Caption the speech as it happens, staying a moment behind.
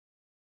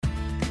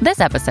This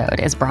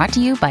episode is brought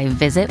to you by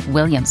Visit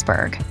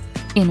Williamsburg.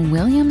 In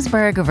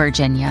Williamsburg,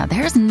 Virginia,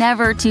 there's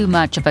never too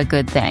much of a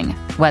good thing.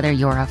 Whether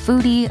you're a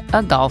foodie,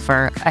 a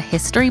golfer, a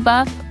history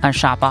buff, a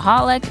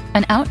shopaholic,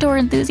 an outdoor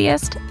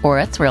enthusiast, or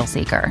a thrill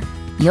seeker,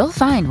 you'll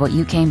find what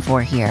you came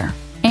for here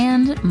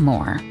and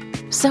more.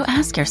 So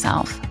ask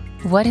yourself,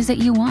 what is it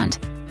you want?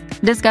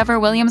 Discover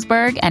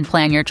Williamsburg and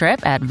plan your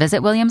trip at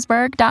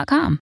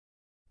visitwilliamsburg.com.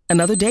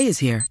 Another day is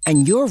here,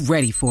 and you're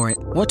ready for it.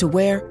 What to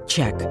wear?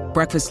 Check.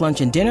 Breakfast, lunch,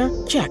 and dinner?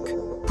 Check.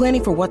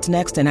 Planning for what's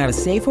next and how to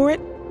save for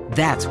it?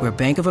 That's where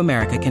Bank of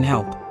America can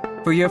help.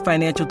 For your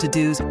financial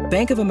to-dos,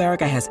 Bank of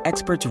America has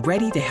experts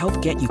ready to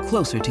help get you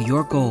closer to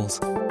your goals.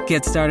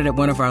 Get started at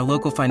one of our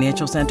local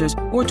financial centers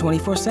or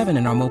 24/7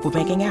 in our mobile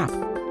banking app.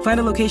 Find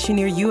a location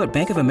near you at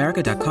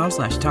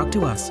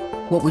bankofamerica.com/talktous.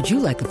 What would you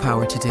like the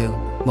power to do?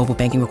 Mobile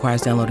banking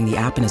requires downloading the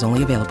app and is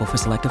only available for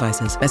select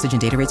devices. Message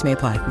and data rates may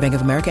apply. Bank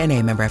of America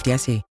N.A., member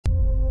FDIC.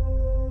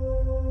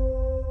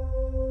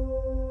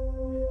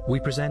 We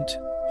present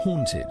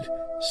Haunted,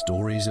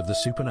 Stories of the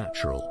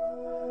Supernatural.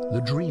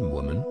 The Dream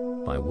Woman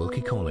by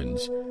Wilkie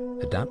Collins,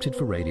 adapted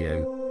for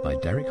radio by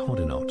Derek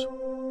Hoddinott.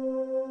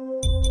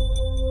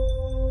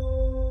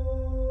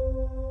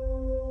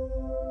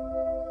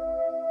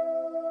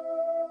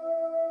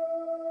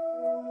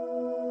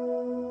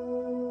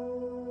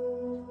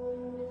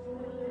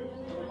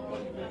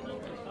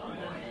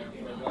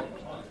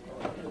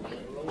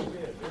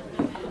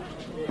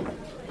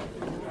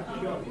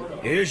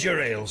 Here's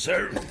your ale,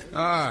 sir.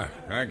 Ah,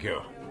 thank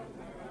you.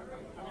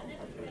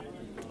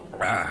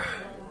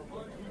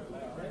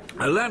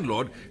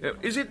 Landlord,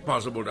 is it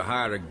possible to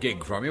hire a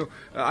gig from you?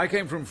 I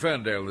came from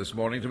Ferndale this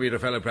morning to meet a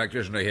fellow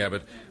practitioner here,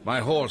 but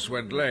my horse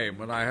went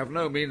lame and I have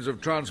no means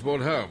of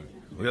transport home.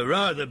 We're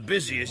rather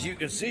busy, as you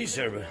can see,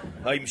 sir,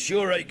 but I'm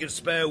sure I could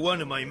spare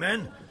one of my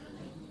men.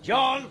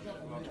 John!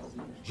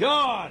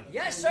 John!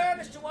 Yes, sir,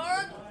 Mr.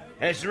 Warren?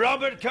 Has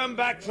Robert come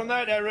back from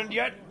that errand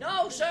yet?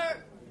 No, sir.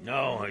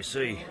 No, I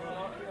see.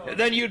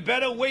 Then you'd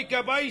better wake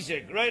up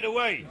Isaac right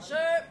away.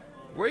 Sir?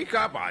 Wake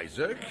up,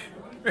 Isaac?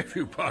 If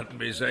you pardon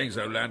me saying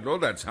so,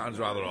 landlord, that sounds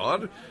rather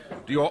odd.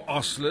 Do your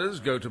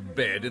ostlers go to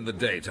bed in the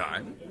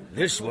daytime?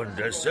 This one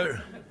does,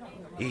 sir.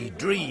 He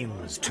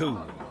dreams, too.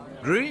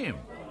 Dream?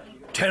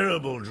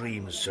 Terrible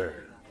dreams,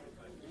 sir.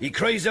 He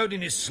cries out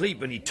in his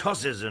sleep and he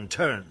tosses and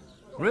turns.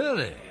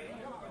 Really?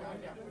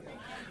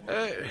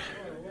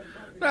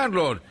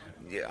 Landlord,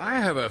 I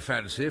have a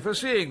fancy for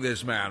seeing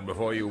this man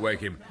before you wake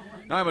him.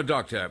 I'm a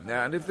doctor,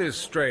 and if this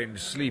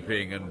strange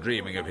sleeping and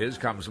dreaming of his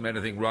comes from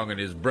anything wrong in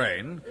his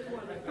brain,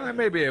 I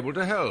may be able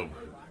to help.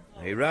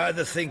 I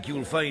rather think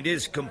you'll find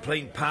his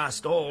complaint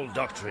past all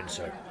doctrine,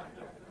 sir.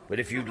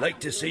 But if you'd like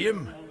to see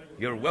him,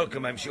 you're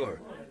welcome, I'm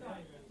sure.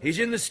 He's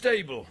in the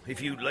stable,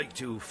 if you'd like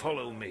to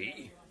follow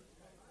me.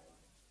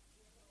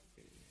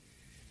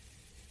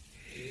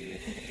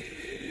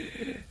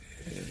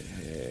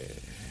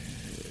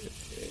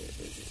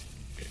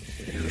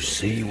 You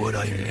see what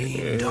I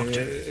mean,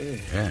 Doctor?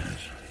 Yes.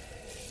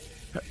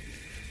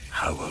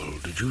 How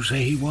old did you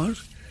say he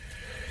was?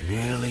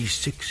 Nearly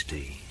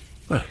 60.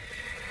 Well,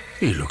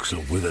 he looks a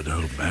withered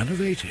old man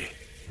of 80.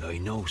 I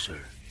know, sir.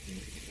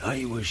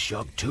 I was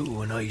shocked, too,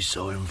 when I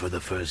saw him for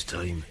the first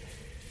time.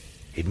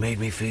 It made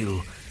me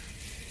feel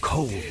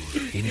cold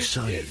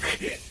inside.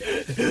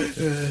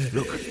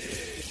 Look,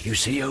 you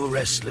see how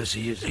restless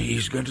he is?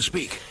 He's going to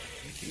speak.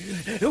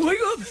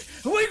 Wake up!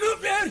 Wake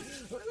up, Dad!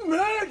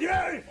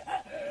 Murder!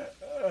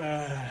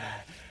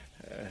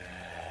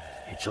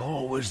 It's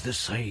always the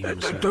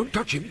same, sir. Don't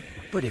touch him.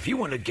 But if you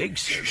want a gig,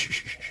 sir...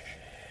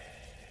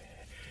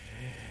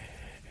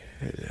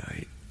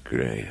 Light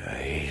grey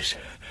eyes,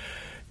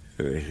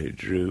 with a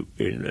droop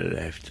in the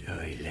left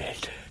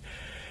eyelid,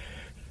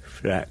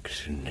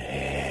 flaxen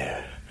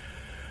hair,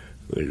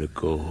 with a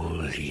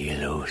gold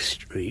yellow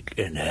streak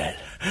in it.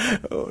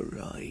 All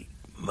right,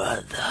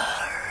 mother.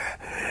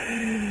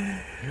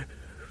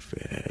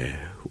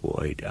 Fair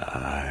white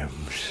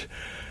arms,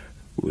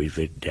 with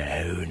a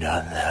down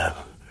on them.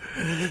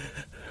 The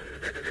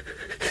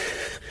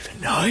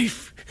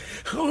knife!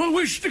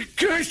 Always the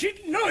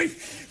cursed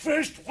knife!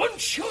 First one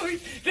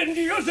side, then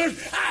the other.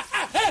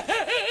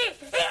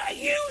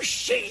 You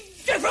she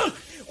devil!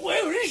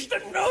 Where is the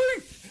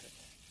knife?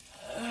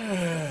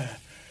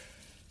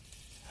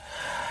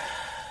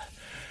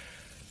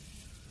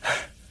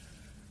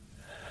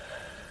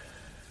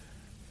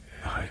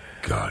 My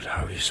God,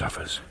 how he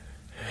suffers.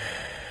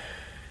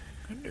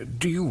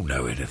 Do you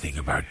know anything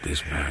about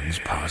this man's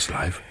past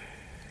life?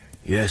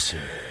 Yes,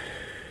 sir.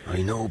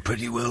 I know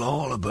pretty well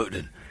all about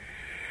it.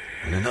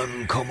 And an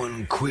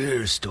uncommon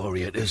queer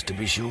story it is, to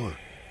be sure.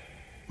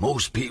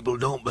 Most people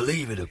don't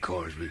believe it, of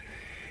course, but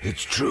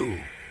it's true,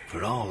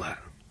 for all that.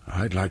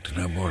 I'd like to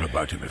know more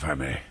about him, if I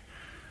may.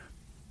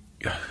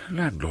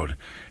 Landlord,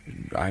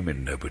 I'm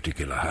in no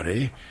particular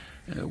hurry.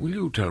 Will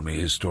you tell me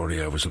his story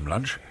over some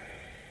lunch?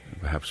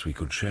 Perhaps we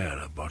could share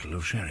a bottle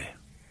of sherry.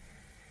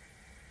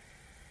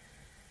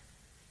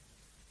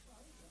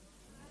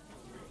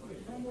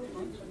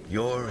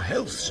 Your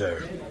health,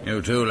 sir.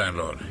 You too,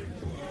 landlord.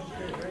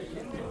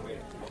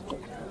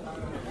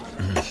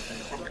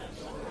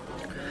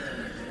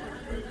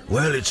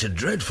 Well, it's a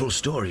dreadful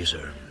story,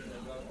 sir.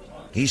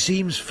 He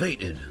seems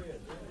fated.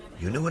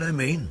 You know what I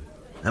mean?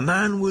 A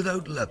man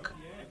without luck.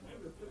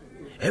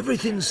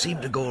 Everything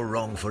seemed to go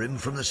wrong for him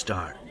from the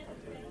start.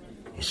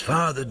 His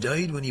father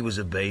died when he was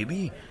a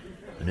baby,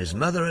 and his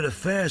mother had a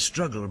fair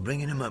struggle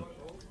bringing him up,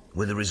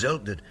 with the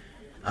result that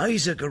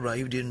Isaac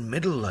arrived in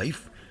middle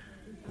life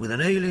with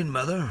an ailing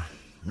mother,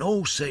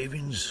 no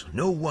savings,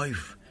 no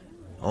wife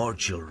or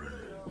children.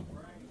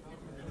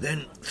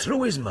 Then,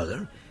 through his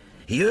mother,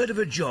 he heard of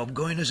a job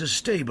going as a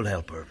stable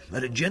helper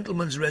at a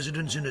gentleman's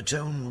residence in a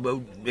town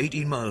about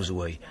 18 miles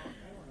away.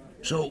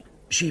 So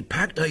she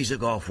packed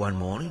Isaac off one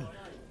morning,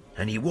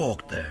 and he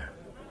walked there,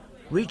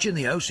 reaching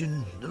the house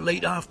in the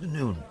late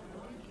afternoon.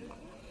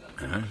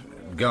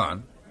 Go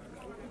on.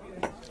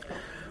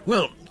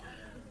 Well,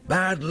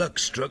 bad luck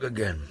struck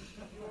again,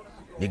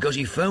 because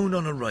he found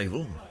on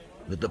arrival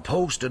that the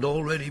post had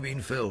already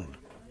been filled.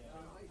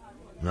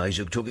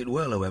 Isaac took it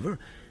well, however,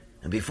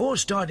 and before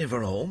starting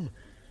for home,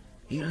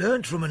 he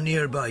learnt from a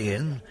nearby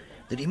inn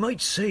that he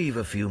might save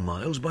a few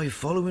miles by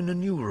following a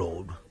new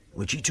road,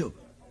 which he took.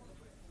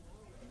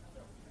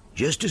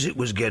 Just as it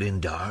was getting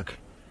dark,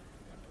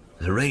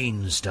 the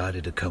rain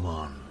started to come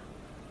on,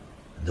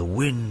 and the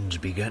winds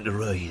began to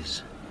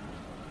rise,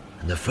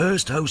 and the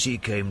first house he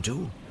came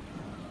to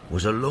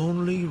was a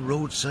lonely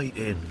roadside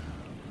inn,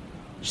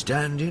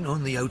 standing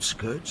on the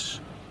outskirts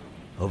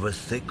of a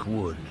thick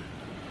wood.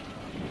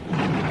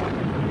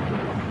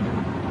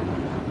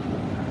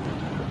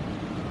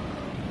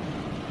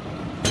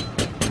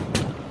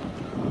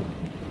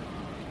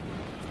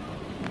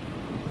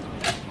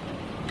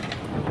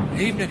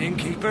 Evening,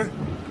 innkeeper.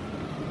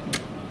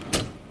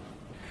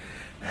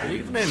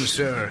 Evening,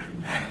 sir.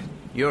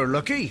 You're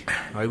lucky.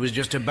 I was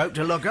just about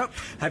to look up.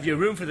 Have you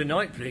room for the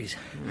night, please?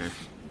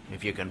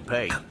 If you can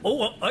pay.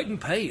 Oh, I can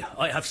pay.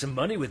 I have some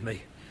money with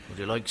me. Would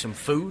you like some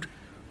food?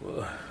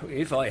 Well,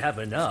 if I have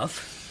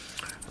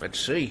enough. Let's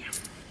see.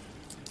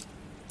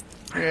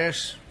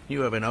 Yes,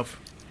 you have enough.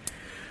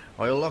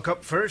 I'll lock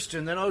up first,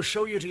 and then I'll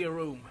show you to your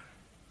room.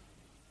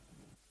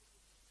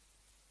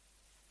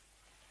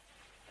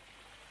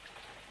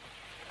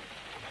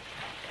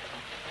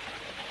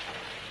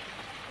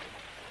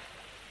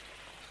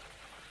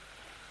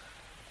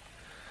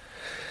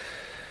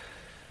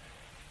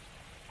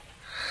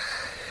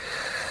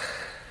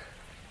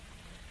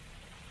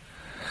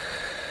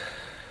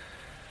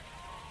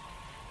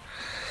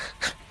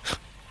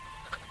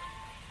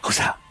 Who's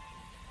that?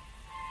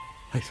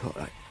 I thought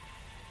I...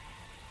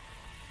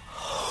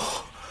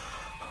 Oh,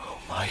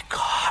 my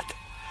God.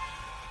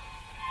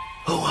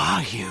 Who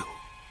are you?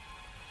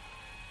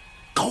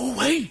 Go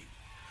away.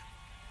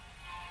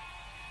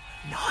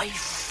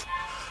 Knife.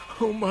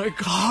 Oh, my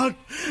God.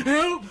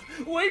 Help.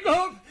 Wake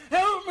up.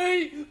 Help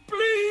me.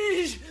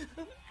 Please.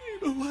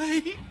 Get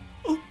away.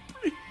 Oh,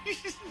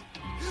 please.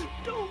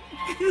 Don't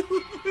kill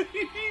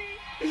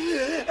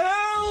me.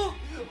 Help.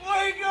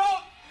 Wake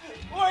up.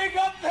 Wake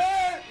up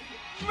there!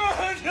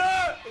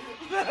 Murder!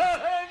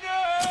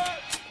 Murder!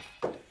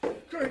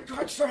 Good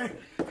God, sir.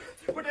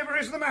 Whatever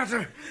is the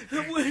matter?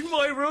 In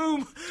my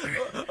room,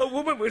 a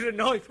woman with a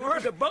knife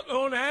with a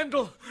buck-horn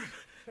handle.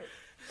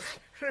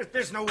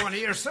 There's no one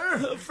here, sir.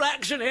 A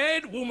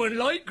flaxen-haired woman,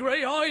 light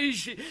grey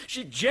eyes.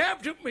 She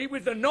jabbed at me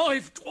with the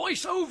knife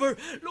twice over.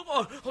 Look,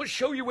 I'll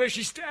show you where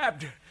she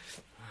stabbed.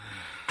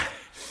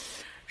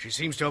 She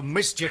seems to have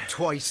missed you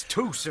twice,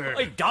 too, sir.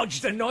 I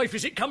dodged the knife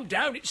as it come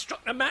down. It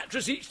struck the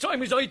mattress each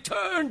time as I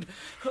turned.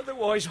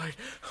 Otherwise,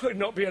 I'd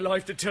not be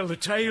alive to tell the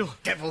tale.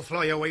 Devil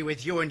fly away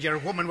with you and your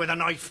woman with a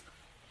knife.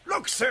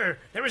 Look, sir,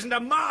 there isn't a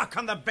mark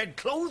on the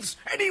bedclothes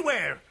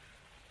anywhere.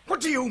 What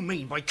do you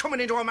mean by coming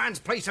into a man's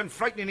place and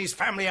frightening his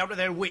family out of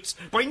their wits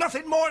by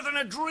nothing more than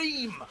a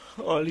dream?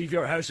 I'll leave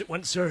your house at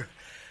once, sir.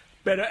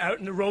 Better out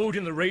in the road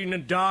in the rain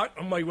and dark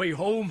on my way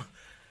home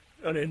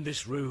than in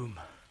this room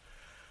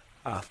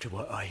after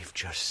what I've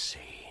just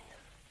seen.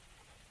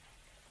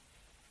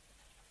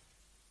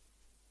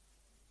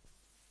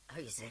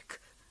 Isaac,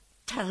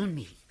 tell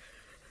me,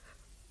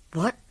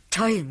 what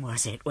time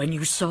was it when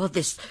you saw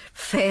this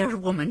fair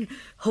woman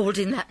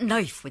holding that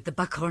knife with the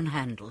buckhorn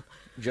handle?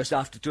 Just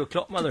after 2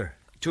 o'clock, Mother.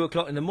 2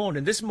 o'clock in the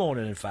morning. This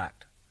morning, in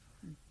fact.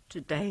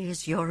 Today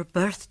is your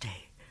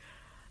birthday,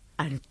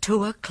 and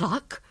 2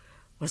 o'clock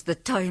was the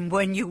time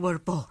when you were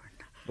born.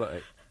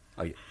 But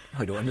I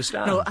don't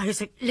understand. No,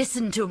 Isaac,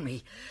 listen to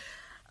me.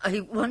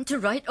 I want to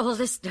write all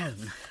this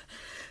down.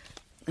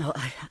 No,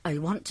 I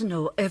want to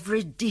know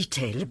every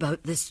detail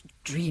about this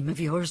dream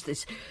of yours,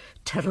 this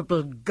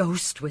terrible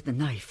ghost with the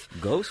knife.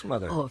 Ghost,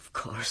 Mother? Oh, of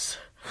course.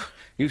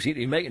 You seem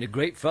to be making a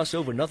great fuss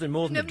over nothing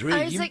more than a dream.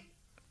 Isaac,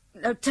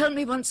 now tell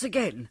me once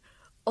again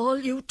all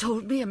you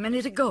told me a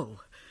minute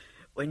ago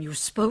when you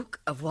spoke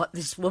of what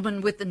this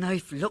woman with the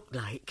knife looked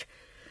like.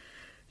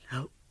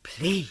 Now,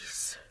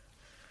 please.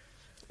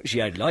 She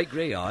had light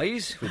grey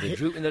eyes with a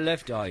droop in the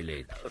left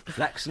eyelid,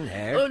 flaxen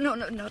hair. Oh, no,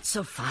 not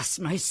so fast,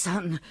 my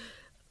son.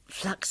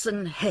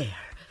 Flaxen hair.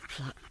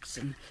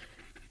 Flaxen...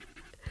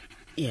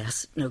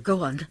 Yes, no,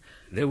 go on.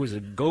 There was a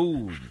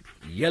gold,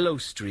 yellow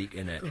streak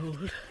in it.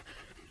 Gold,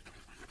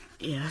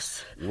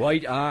 Yes.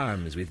 White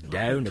arms with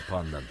down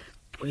upon them.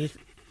 With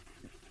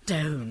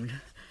down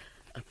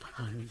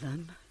upon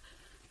them.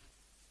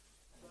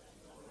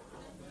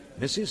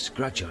 Mrs.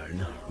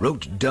 Scratchard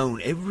wrote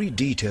down every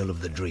detail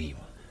of the dream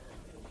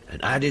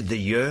and added the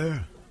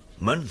year,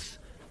 month,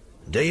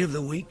 day of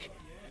the week,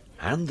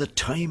 and the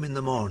time in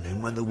the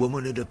morning when the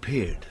woman had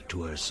appeared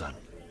to her son.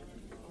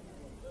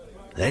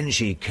 Then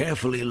she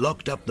carefully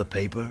locked up the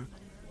paper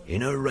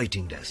in her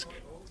writing desk.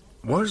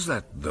 Was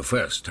that the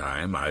first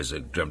time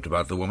Isaac dreamt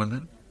about the woman,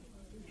 then?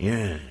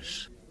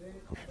 Yes.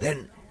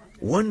 Then,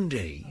 one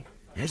day,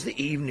 as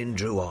the evening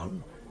drew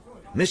on,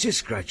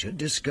 Mrs. Scratchard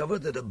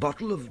discovered that a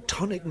bottle of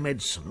tonic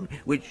medicine,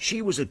 which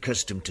she was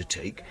accustomed to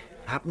take,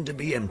 happened to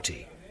be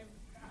empty.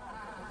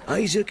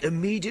 Isaac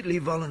immediately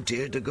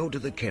volunteered to go to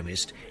the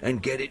chemist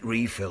and get it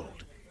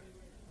refilled.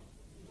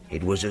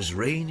 It was as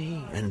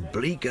rainy and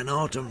bleak an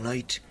autumn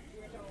night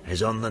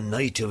as on the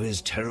night of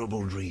his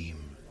terrible dream.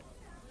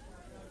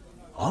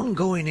 On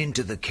going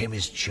into the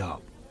chemist's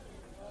shop,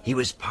 he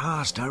was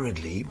passed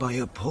hurriedly by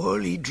a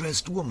poorly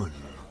dressed woman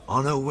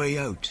on her way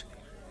out.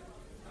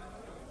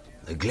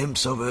 The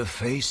glimpse of her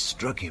face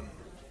struck him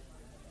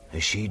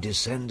as she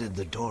descended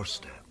the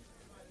doorstep.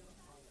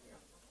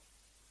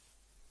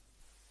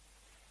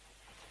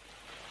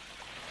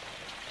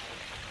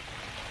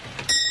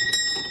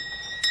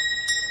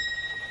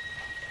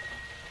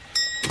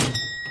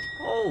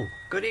 Oh,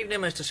 good evening,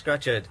 Mr.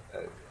 Scratchard.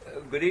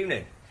 Good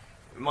evening.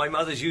 My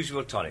mother's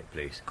usual tonic,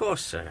 please. Of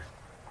course, sir.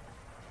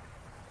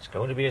 It's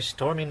going to be a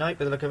stormy night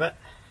by the look of it.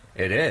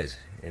 It is,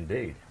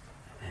 indeed.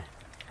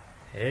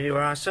 Here you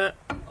are, sir.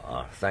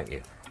 Ah, thank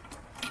you.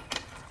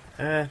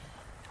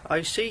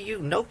 I see you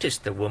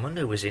noticed the woman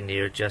who was in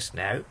here just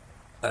now.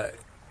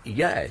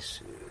 Yes.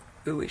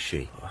 Who is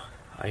she?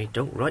 I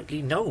don't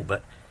rightly know,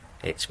 but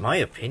it's my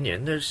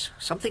opinion there's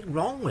something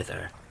wrong with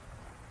her.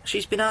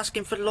 She's been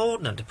asking for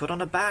laudanum to put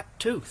on a bad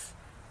tooth.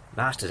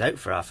 Master's out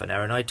for half an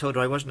hour and I told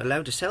her I wasn't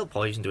allowed to sell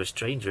poison to a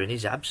stranger in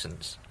his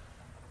absence.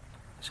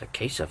 It's a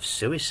case of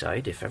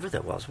suicide, if ever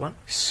there was one.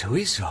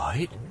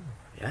 Suicide?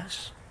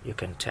 Yes, you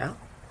can tell.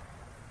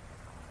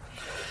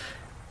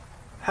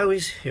 How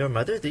is your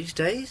mother these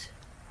days?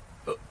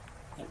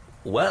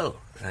 Well,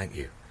 thank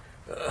you.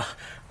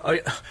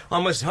 I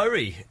must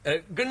hurry.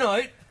 Good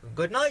night.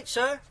 Good night,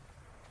 sir.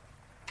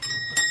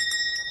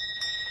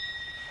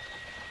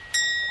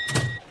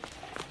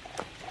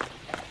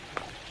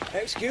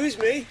 Excuse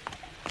me.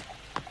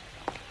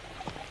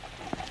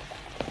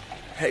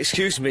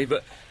 Excuse me,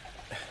 but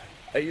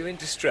are you in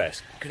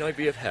distress? Can I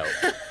be of help?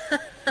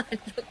 I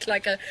look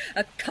like a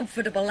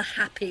comfortable,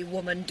 happy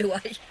woman, do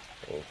I?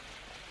 Oh,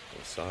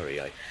 sorry,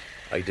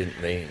 I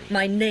didn't mean...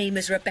 My name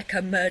is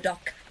Rebecca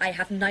Murdoch. I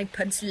have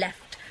 9p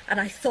left, and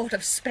I thought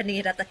of spending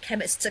it at the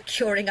chemist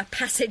securing a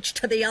passage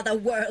to the other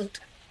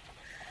world.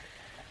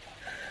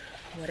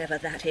 Whatever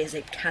that is,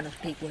 it cannot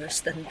be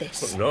worse than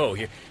this. Oh, no,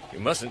 you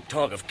mustn't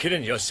talk of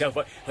killing yourself.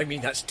 I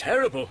mean, that's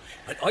terrible.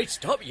 And I'd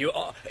stop you.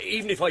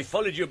 Even if I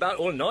followed you about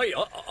all night,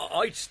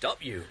 I'd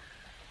stop you.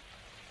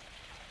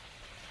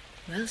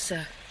 Well,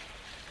 sir,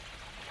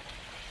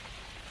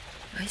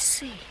 I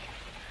see.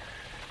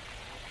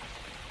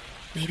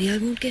 Maybe I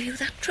won't give you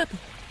that trouble.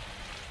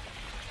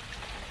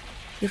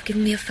 You've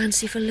given me a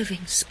fancy for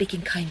living,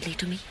 speaking kindly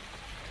to me.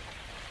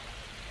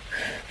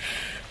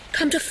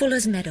 Come to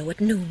Fuller's Meadow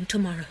at noon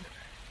tomorrow,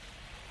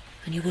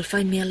 and you will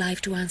find me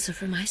alive to answer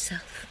for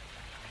myself.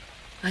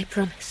 I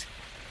promise.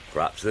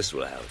 Perhaps this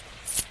will help.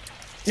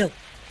 No.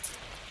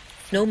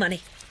 No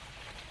money.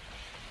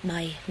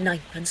 My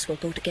 9p will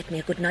go to get me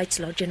a good night's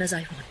lodging as I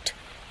want.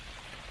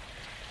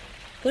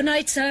 Good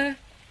night, sir.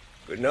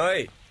 Good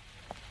night.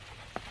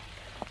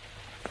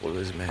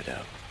 Fuller's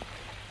Meadow.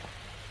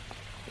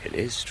 It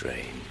is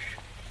strange,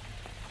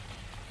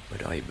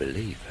 but I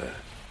believe her.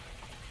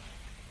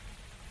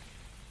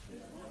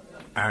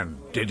 And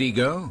did he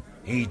go?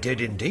 He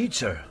did indeed,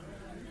 sir.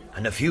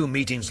 And a few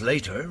meetings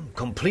later,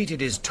 completed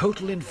his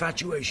total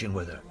infatuation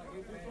with her.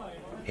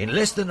 In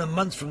less than a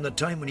month from the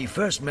time when he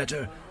first met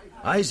her,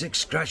 Isaac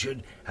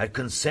Scratchard had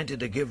consented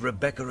to give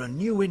Rebecca a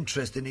new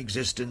interest in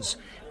existence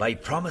by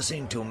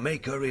promising to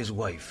make her his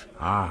wife.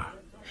 Ah.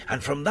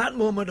 And from that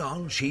moment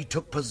on, she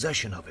took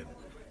possession of him,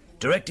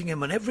 directing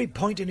him on every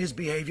point in his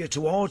behaviour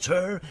towards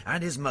her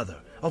and his mother,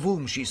 of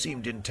whom she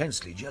seemed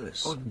intensely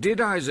jealous. Oh, did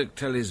Isaac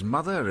tell his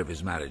mother of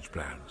his marriage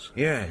plans?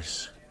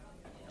 Yes,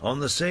 on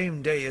the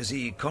same day as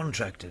he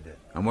contracted it.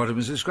 And what did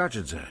Mrs.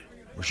 Scratchard say?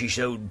 Well, she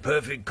showed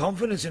perfect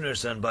confidence in her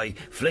son by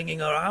flinging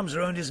her arms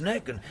around his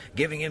neck and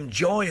giving him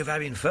joy of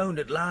having found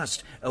at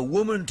last a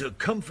woman to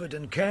comfort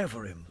and care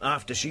for him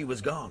after she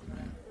was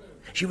gone.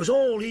 She was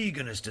all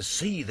eagerness to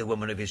see the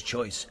woman of his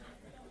choice,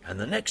 and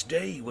the next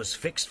day was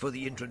fixed for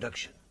the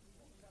introduction.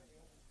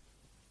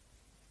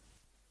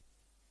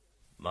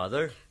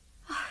 Mother?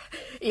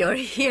 You're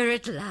here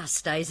at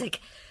last, Isaac.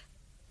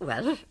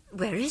 Well,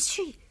 where is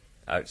she?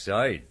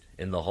 Outside,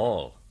 in the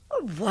hall.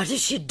 What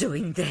is she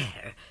doing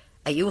there?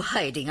 Are you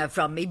hiding her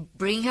from me?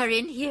 Bring her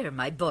in here,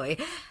 my boy.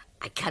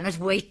 I cannot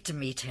wait to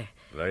meet her.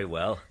 Very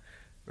well.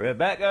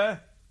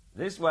 Rebecca,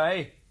 this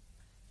way.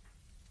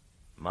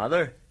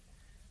 Mother,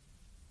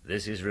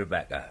 this is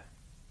Rebecca.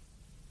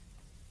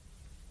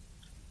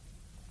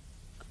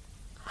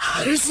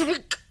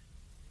 Isaac!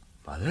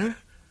 Mother?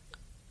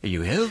 Are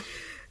you ill?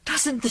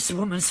 Doesn't this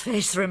woman's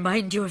face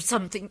remind you of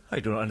something? I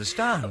don't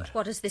understand.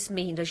 What does this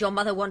mean? Does your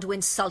mother want to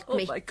insult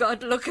me? Oh, my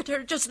God, look at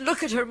her. Just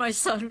look at her, my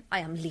son. I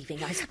am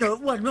leaving, Isaac. No,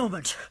 one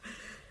moment.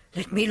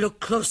 Let me look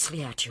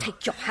closely at you.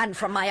 Take your hand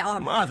from my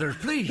arm. Mother,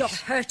 please. You're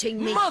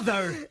hurting me.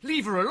 Mother,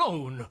 leave her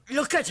alone.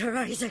 Look at her,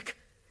 Isaac.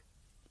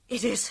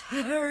 It is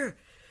her.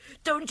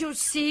 Don't you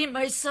see,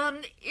 my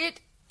son?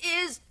 It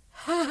is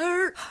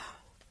her.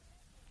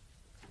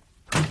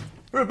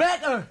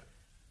 Rebecca!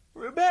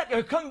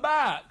 Rebecca, come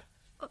back!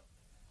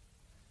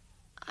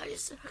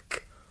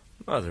 Isaac.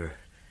 Mother,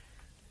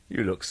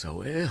 you look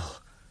so ill.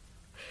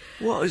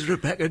 What has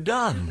Rebecca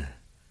done?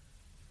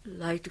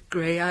 Light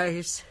grey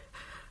eyes,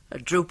 a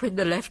droop in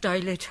the left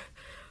eyelid,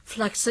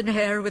 flaxen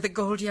hair with a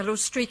gold-yellow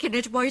streak in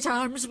it, white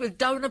arms with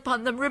down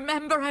upon them.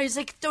 Remember,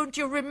 Isaac, don't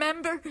you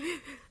remember?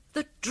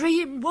 The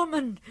dream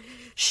woman.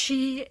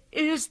 She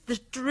is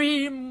the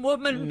dream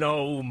woman.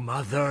 No,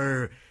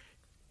 Mother.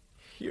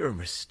 You're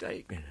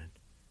mistaken.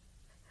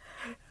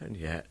 And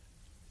yet...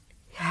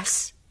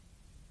 Yes?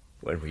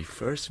 When we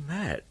first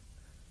met,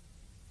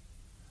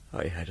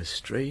 I had a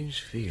strange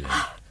feeling.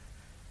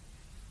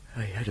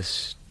 I had a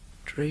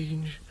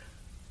strange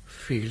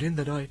feeling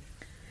that I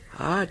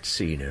had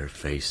seen her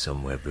face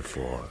somewhere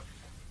before.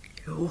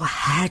 You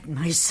had,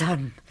 my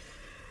son.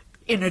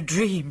 In a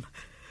dream.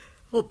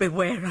 Oh,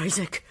 beware,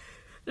 Isaac.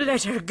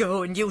 Let her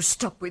go and you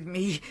stop with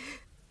me.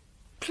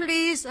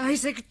 Please,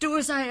 Isaac, do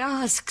as I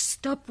ask.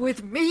 Stop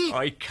with me.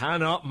 I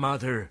cannot,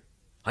 Mother.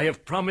 I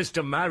have promised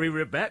to marry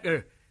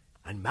Rebecca,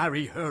 and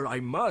marry her I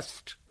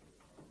must.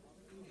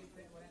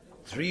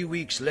 3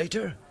 weeks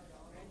later,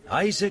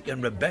 Isaac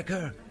and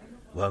Rebecca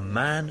were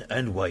man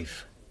and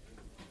wife.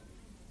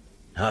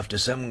 After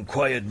some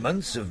quiet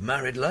months of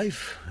married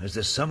life, as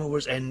the summer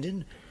was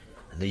ending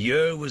and the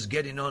year was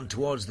getting on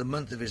towards the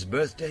month of his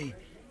birthday,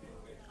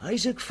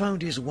 Isaac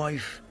found his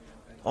wife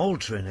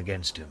altering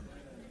against him.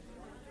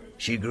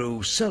 She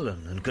grew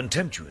sullen and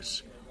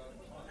contemptuous,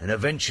 and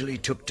eventually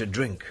took to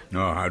drink.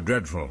 Oh, how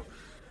dreadful.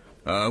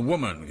 A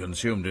woman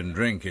consumed in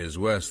drink is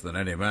worse than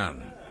any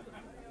man.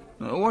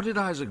 What did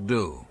Isaac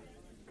do?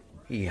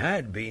 He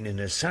had been in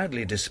a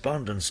sadly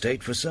despondent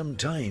state for some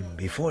time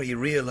before he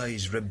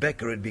realized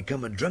Rebecca had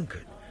become a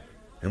drunkard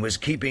and was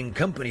keeping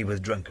company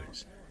with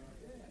drunkards.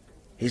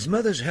 His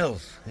mother's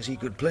health, as he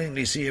could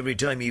plainly see every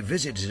time he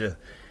visited her,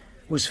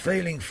 was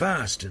failing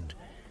fast, and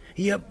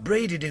he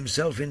upbraided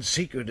himself in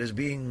secret as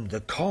being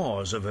the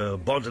cause of her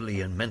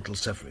bodily and mental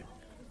suffering.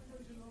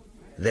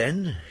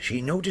 Then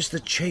she noticed the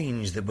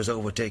change that was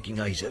overtaking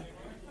Isaac,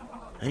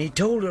 and he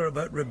told her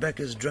about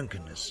Rebecca's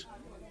drunkenness.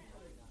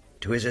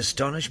 To his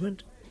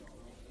astonishment,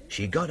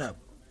 she got up,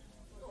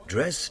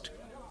 dressed,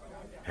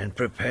 and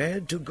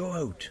prepared to go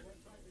out.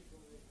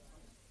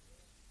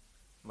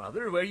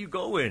 Mother, where are you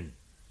going?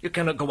 You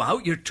cannot go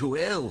out, you're too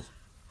ill.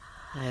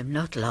 I am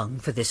not long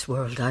for this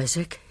world,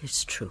 Isaac,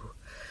 it's true.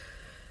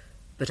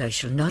 But I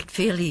shall not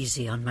feel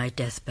easy on my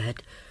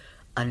deathbed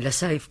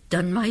unless I've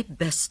done my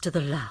best to the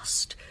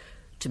last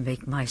to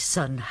make my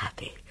son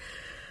happy.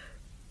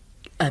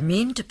 I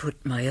mean to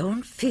put my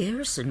own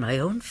fears and my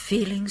own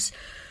feelings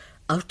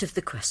out of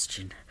the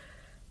question,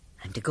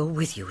 and to go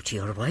with you to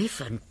your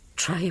wife and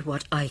try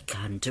what I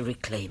can to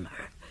reclaim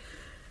her.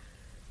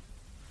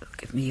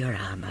 Give me your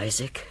arm,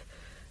 Isaac,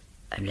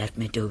 and let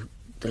me do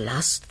the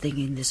last thing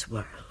in this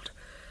world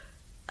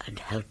and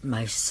help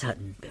my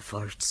son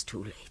before it's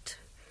too late.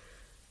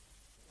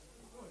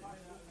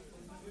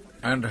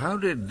 And how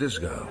did this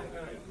go?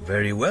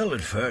 Very well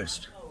at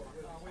first.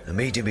 The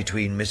meeting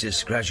between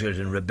Mrs. Scatcherd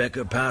and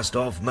Rebecca passed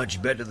off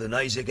much better than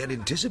Isaac had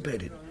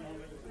anticipated.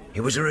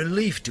 It was a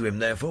relief to him,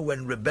 therefore,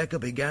 when Rebecca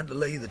began to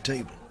lay the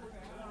table.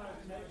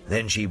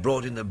 Then she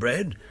brought in the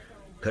bread,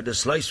 cut a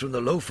slice from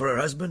the loaf for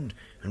her husband,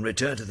 and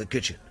returned to the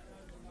kitchen.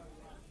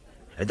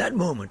 At that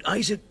moment,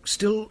 Isaac,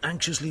 still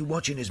anxiously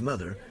watching his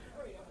mother,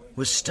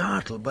 was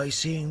startled by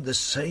seeing the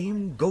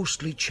same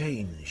ghostly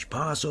change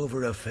pass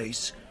over her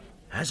face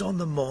as on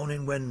the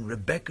morning when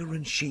Rebecca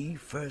and she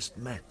first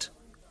met.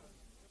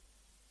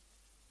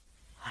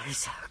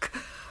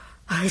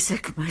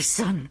 Isaac, my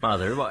son.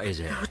 Mother, what is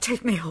it? Oh,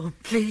 take me home,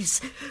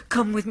 please.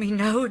 Come with me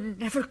now and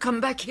never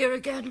come back here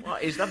again.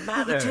 What is the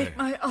matter? Oh, take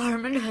my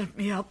arm and help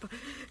me up.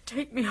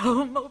 Take me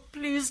home. Oh,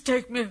 please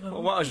take me home.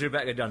 Well, what has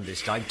Rebecca done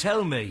this time?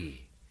 Tell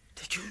me.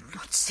 Did you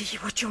not see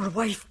what your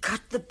wife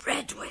cut the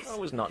bread with? I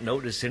was not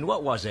noticing.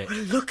 What was it? Well,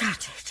 look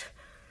at it.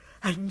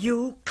 A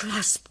new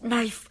clasp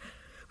knife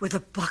with a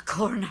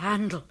buckhorn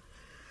handle.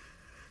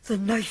 The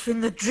knife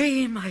in the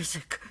dream,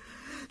 Isaac.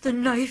 The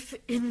knife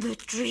in the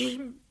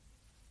dream.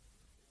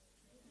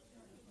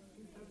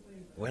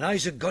 When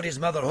Isaac got his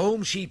mother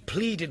home, she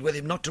pleaded with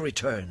him not to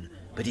return,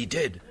 but he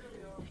did.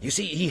 You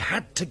see, he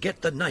had to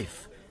get the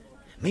knife.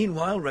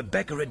 Meanwhile,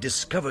 Rebecca had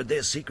discovered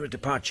their secret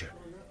departure.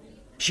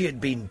 She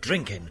had been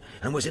drinking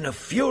and was in a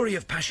fury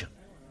of passion.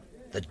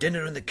 The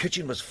dinner in the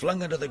kitchen was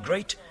flung under the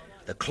grate,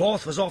 the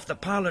cloth was off the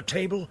parlour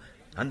table,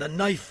 and the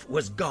knife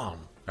was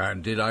gone.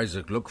 And did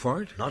Isaac look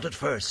for it? Not at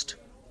first.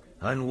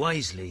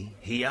 Unwisely,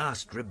 he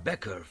asked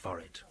Rebecca for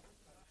it.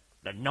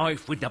 The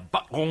knife with the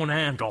buck-horn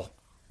handle.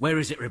 Where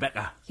is it,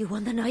 Rebecca? You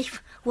want the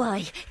knife?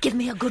 Why? Give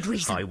me a good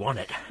reason. I want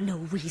it. No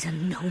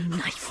reason, no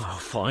knife. I'll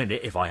find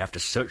it if I have to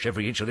search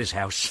every inch of this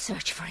house.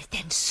 Search for it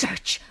then,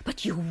 search.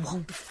 But you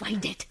won't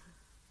find it.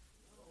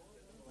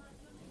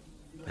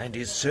 And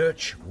his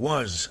search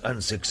was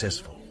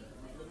unsuccessful.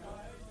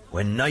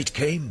 When night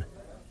came,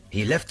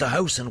 he left the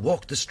house and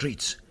walked the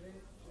streets.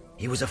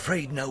 He was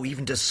afraid now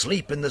even to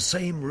sleep in the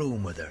same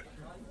room with her.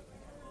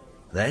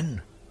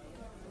 Then,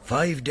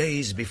 5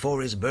 days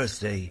before his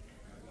birthday,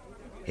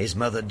 his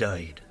mother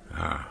died.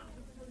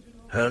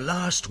 Her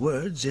last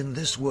words in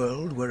this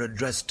world were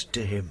addressed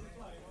to him.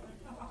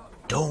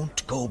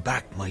 "Don't go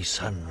back, my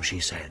son," she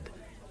said.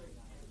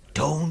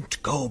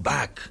 "Don't go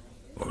back."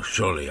 Well,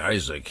 surely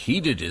Isaac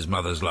heeded his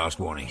mother's last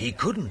warning. He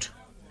couldn't.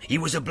 He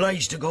was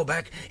obliged to go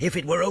back, if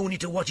it were only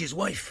to watch his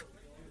wife.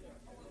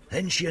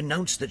 Then she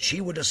announced that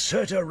she would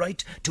assert her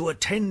right to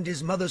attend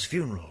his mother's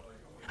funeral,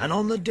 and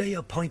on the day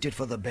appointed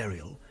for the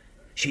burial,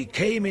 she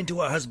came into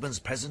her husband's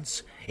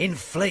presence,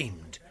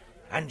 inflamed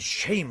and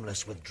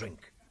shameless with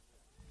drink.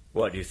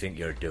 What do you think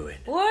you're doing?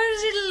 What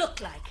does it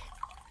look like?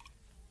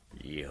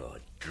 You're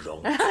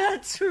drunk.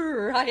 That's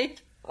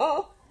right.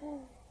 Oh.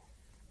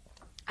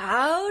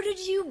 How did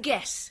you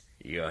guess?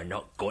 You're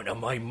not going to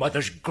my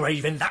mother's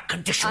grave in that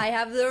condition. I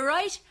have the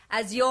right,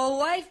 as your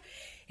wife.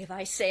 If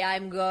I say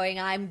I'm going,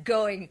 I'm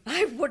going.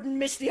 I wouldn't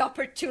miss the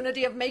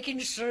opportunity of making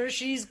sure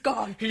she's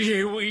gone.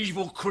 You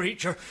evil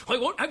creature. I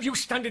won't have you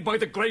standing by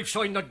the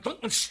graveside, the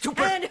drunken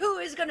stupid. And who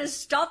is going to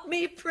stop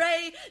me,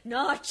 pray?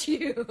 Not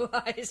you,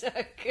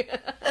 Isaac.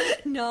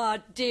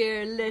 Not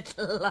dear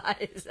little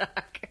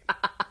Isaac.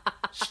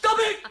 Stop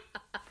it!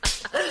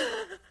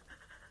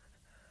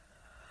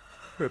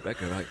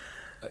 Rebecca,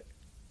 I...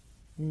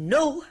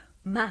 No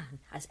man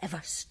has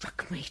ever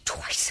struck me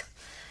twice.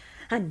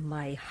 And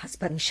my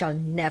husband shall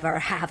never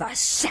have a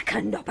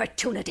second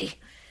opportunity.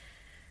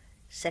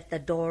 Set the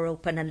door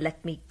open and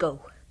let me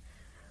go.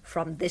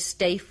 From this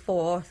day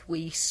forth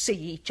we see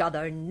each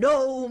other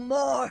no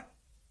more.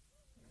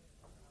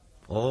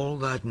 All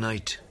that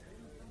night,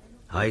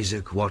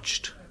 Isaac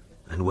watched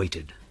and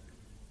waited.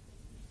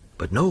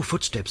 But no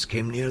footsteps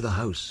came near the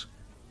house.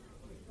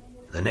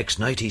 The next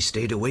night he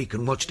stayed awake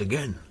and watched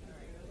again.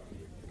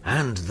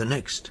 And the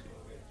next,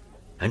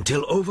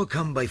 until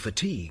overcome by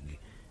fatigue,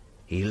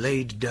 he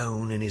laid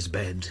down in his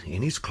bed,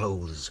 in his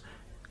clothes,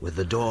 with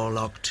the door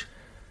locked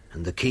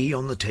and the key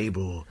on the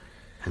table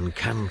and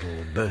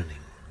candle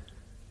burning.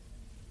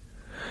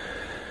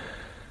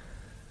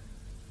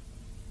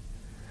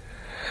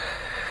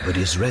 But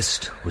his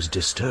rest was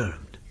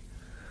disturbed.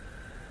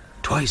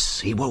 Twice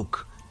he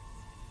woke,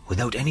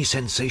 without any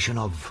sensation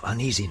of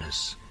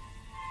uneasiness.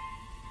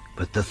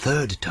 But the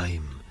third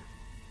time,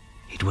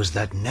 it was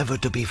that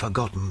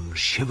never-to-be-forgotten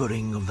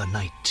shivering of the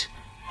night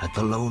at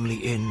the lonely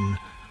inn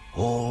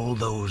all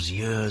those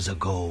years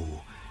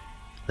ago,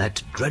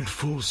 that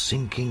dreadful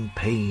sinking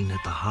pain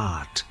at the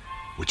heart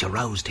which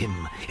aroused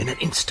him in an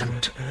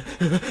instant.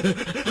 Who's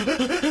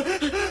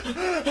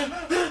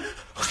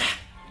that?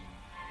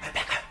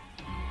 Rebecca!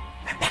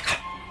 Rebecca!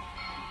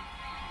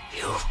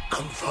 You've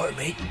come for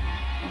me?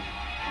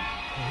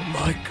 Oh,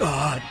 my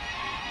God!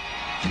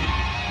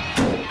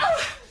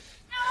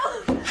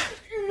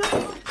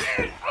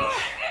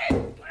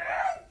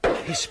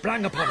 He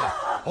sprang upon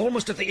her,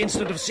 almost at the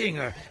instant of seeing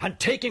her, and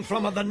taking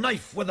from her the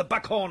knife with the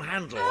buckhorn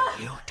handle.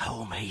 You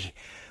told me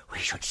we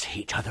should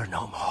see each other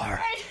no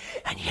more,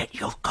 and yet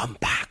you've come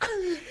back.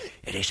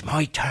 It is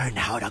my turn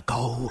now to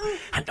go,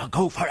 and to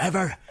go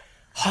forever.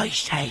 I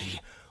say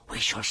we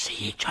shall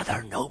see each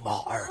other no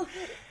more,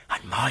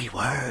 and my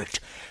word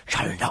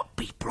shall not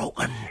be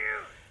broken.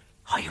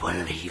 I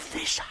will leave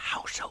this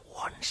house at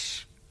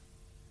once.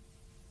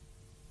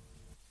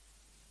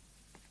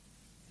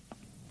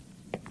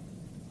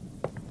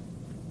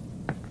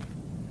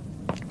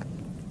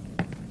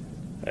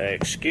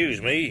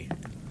 Excuse me,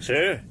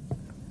 sir?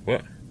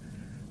 What?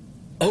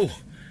 Oh,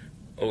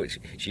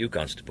 it's you,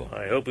 Constable.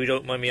 I hope you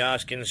don't mind me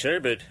asking, sir,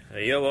 but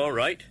are you all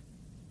right?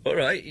 All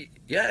right,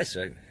 yes,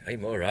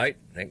 I'm all right,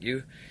 thank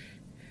you.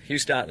 You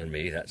startled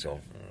me, that's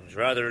all. It's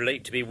rather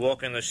late to be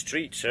walking the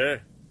street,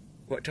 sir.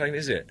 What time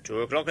is it?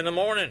 2 o'clock in the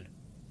morning.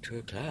 2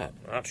 o'clock?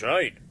 That's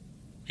right.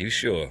 You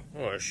sure?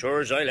 Oh, as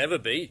sure as I'll ever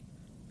be.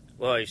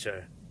 Why,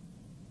 sir?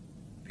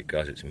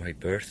 Because it's my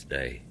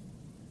birthday.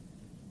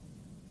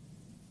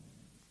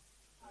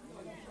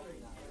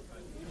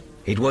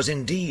 It was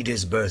indeed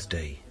his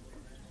birthday.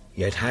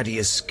 Yet had he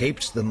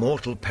escaped the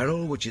mortal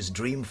peril which his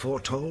dream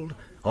foretold,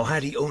 or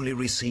had he only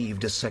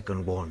received a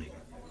second warning?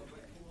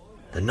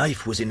 The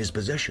knife was in his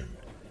possession,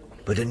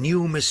 but a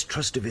new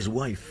mistrust of his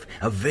wife,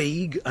 a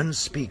vague,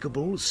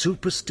 unspeakable,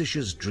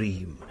 superstitious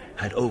dream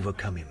had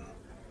overcome him.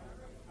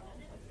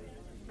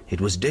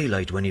 It was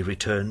daylight when he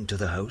returned to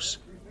the house.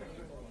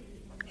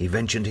 He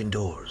ventured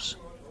indoors,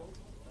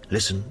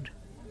 listened,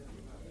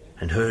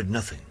 and heard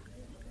nothing.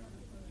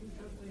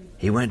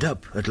 He went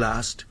up, at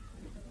last,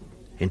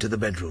 into the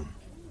bedroom.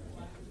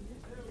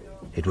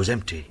 It was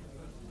empty.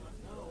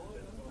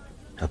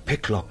 A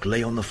picklock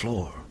lay on the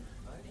floor,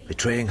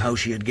 betraying how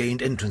she had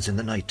gained entrance in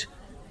the night.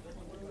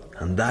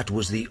 And that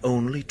was the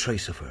only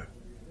trace of her.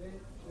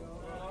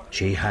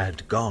 She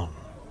had gone.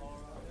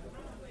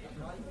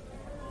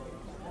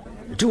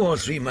 2 or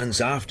 3 months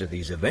after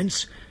these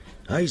events,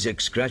 Isaac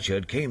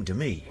Scatchard came to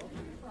me,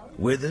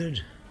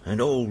 withered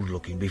and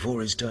old-looking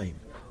before his time,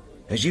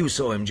 as you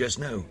saw him just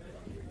now.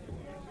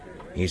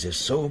 He's as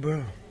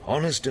sober,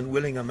 honest and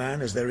willing a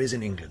man as there is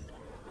in England.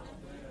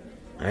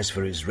 As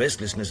for his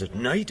restlessness at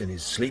night and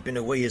his sleeping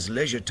away his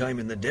leisure time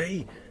in the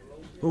day,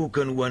 who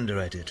can wonder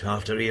at it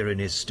after hearing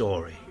his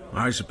story?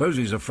 I suppose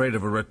he's afraid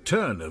of a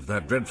return of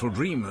that dreadful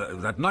dream,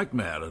 that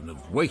nightmare, and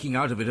of waking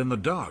out of it in the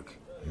dark.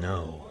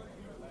 No.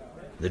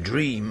 The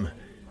dream,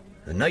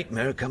 the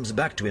nightmare comes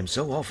back to him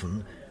so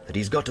often that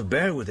he's got to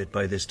bear with it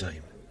by this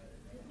time.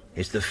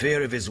 It's the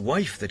fear of his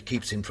wife that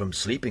keeps him from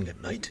sleeping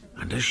at night.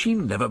 And has she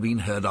never been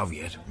heard of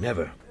yet?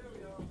 Never.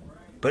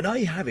 But I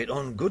have it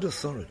on good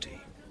authority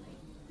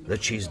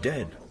that she's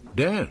dead.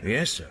 Dead?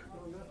 Yes, sir.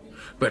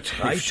 But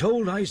I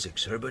told Isaac,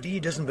 sir, but he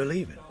doesn't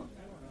believe it.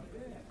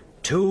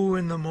 2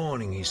 in the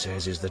morning, he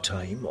says, is the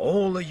time,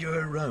 all the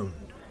year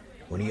round,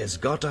 when he has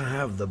got to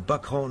have the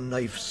buckhorn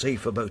knife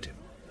safe about him.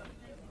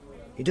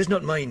 He does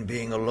not mind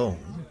being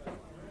alone,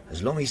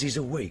 as long as he's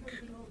awake,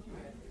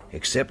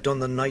 except on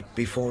the night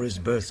before his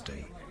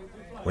birthday,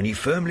 when he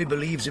firmly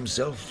believes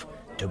himself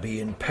to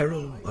be in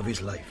peril of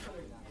his life.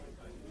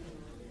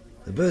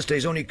 The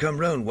birthday's only come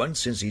round once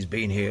since he's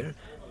been here,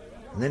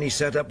 and then he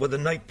sat up with the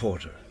night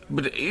porter.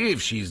 But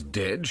if she's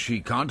dead, she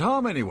can't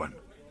harm anyone.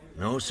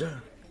 No,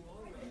 sir.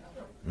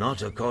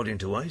 Not according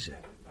to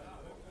Isaac.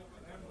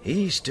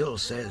 He still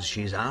says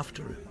she's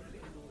after him,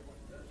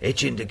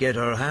 itching to get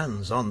her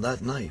hands on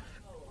that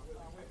knife.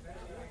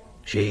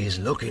 She's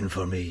looking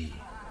for me,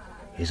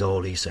 is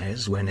all he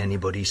says when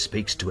anybody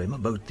speaks to him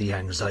about the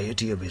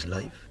anxiety of his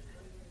life.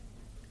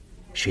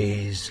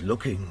 She's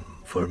looking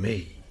for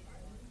me.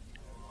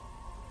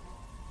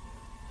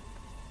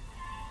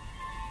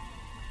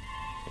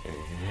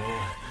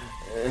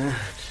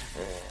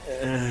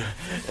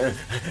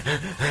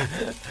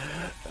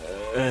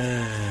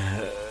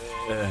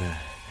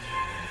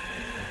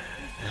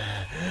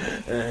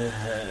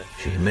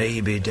 She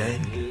may be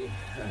dead.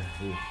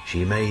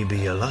 She may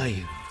be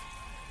alive.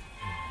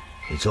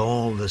 It's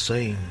all the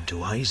same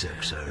to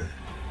Isaac, sir.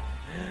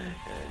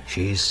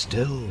 She's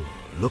still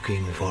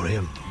looking for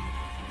him.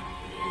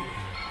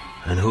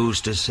 And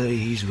who's to say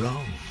he's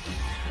wrong?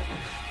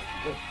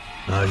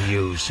 Are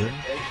you, sir?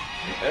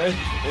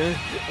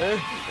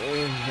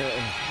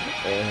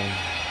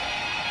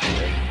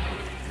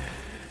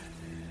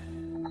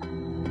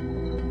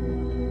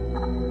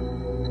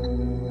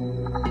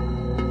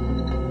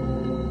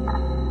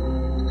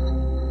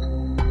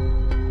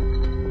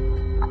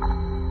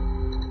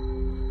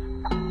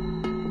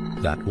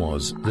 That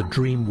was The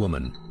Dream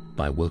Woman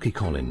by Wilkie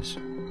Collins,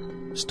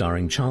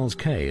 starring Charles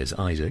Kay as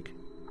Isaac,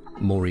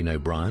 Maureen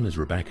O'Brien as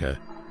Rebecca,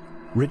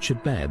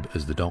 Richard Bebb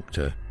as the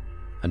Doctor,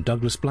 and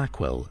Douglas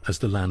Blackwell as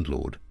the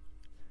landlord.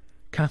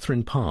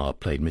 Catherine Parr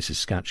played Mrs.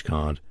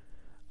 Scatchard.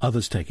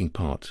 Others taking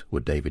part were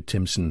David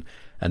Timson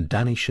and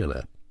Danny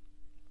Schiller.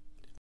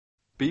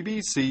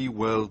 BBC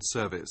World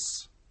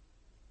Service.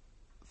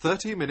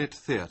 30-minute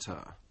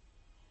theatre.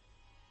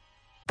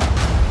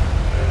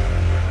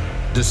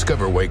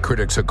 Discover why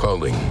critics are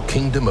calling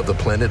Kingdom of the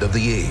Planet of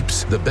the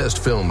Apes the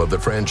best film of the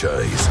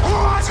franchise.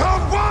 What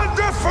a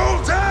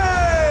wonderful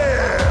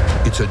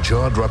day! It's a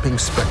jaw-dropping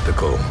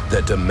spectacle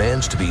that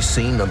demands to be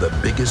seen on the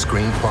biggest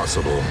screen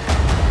possible.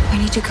 We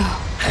need to go.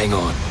 Hang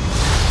on.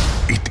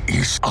 It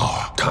is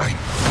our time.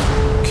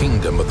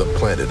 Kingdom of the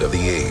Planet of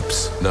the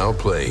Apes. Now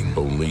playing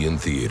only in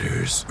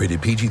theaters.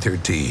 Rated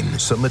PG-13.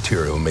 Some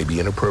material may be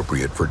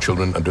inappropriate for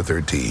children under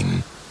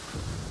 13.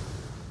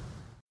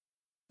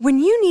 When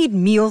you need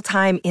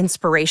mealtime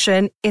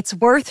inspiration, it's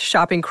worth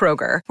shopping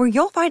Kroger, where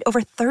you'll find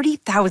over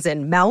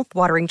 30,000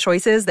 mouth-watering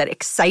choices that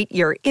excite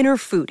your inner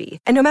foodie.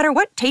 And no matter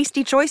what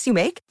tasty choice you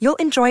make, you'll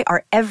enjoy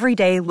our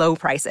everyday low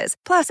prices,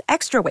 plus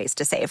extra ways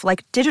to save,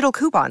 like digital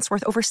coupons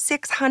worth over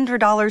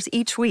 $600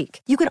 each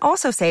week. You can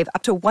also save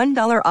up to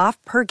 $1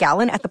 off per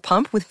gallon at the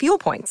pump with fuel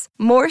points.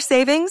 More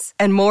savings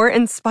and more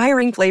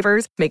inspiring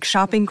flavors make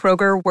shopping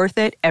Kroger worth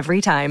it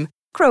every time.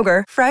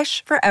 Kroger,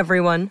 fresh for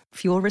everyone.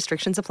 Fuel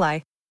restrictions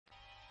apply.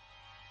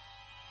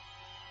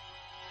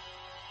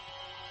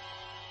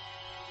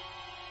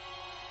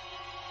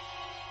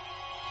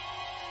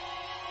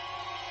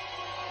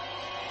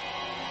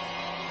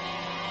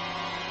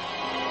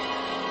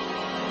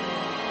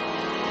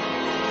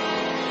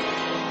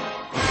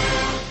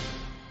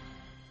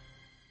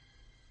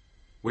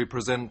 We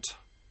present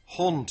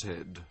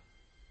Haunted,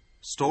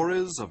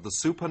 Stories of the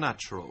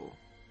Supernatural.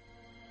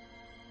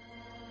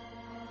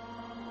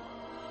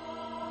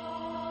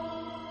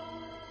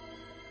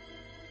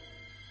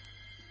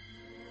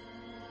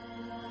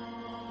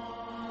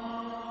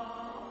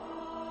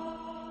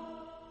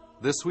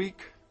 This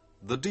week,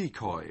 The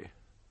Decoy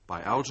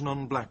by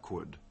Algernon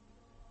Blackwood,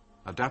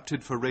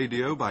 adapted for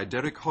radio by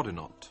Derek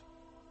Hoddinott.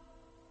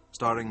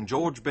 starring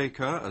George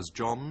Baker as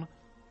John,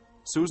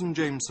 Susan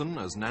Jameson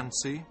as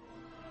Nancy,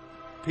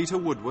 Peter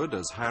Woodward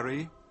as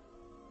Harry,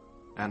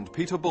 and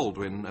Peter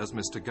Baldwin as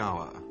Mr.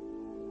 Gower.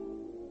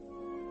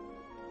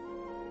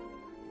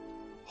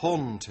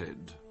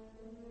 Haunted.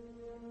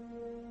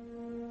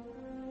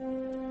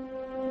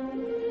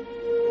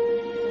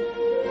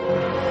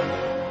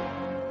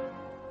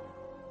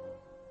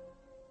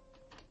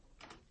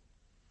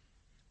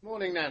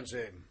 Morning,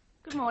 Nancy.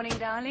 Good morning,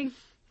 darling.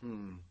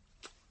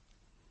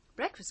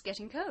 Breakfast's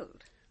getting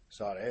cold.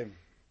 Sorry.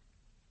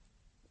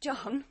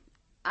 John,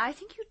 I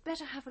think you'd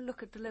better have a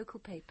look at the local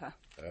paper.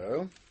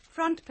 Oh?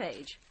 Front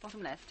page,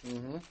 bottom left.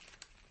 Mm-hmm.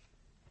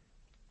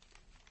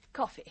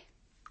 Coffee.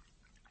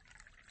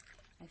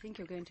 I think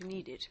you're going to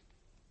need it.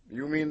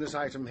 You mean this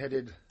item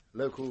headed,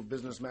 Local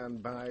Businessman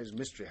Buys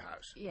Mystery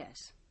House? Yes.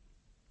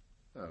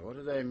 Oh, what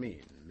do they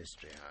mean,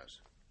 Mystery House?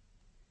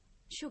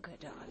 Sugar,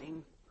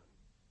 darling.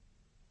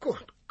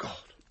 Good God.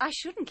 I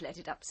shouldn't let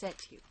it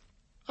upset you.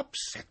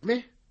 Upset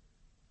me?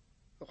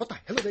 What the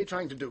hell are they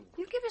trying to do?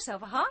 You'll give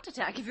yourself a heart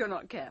attack if you're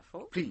not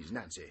careful. Please,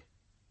 Nancy.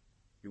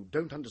 You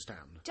don't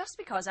understand. Just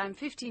because I'm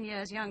 15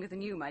 years younger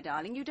than you, my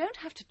darling, you don't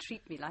have to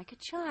treat me like a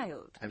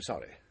child. I'm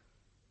sorry.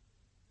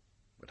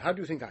 But how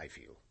do you think I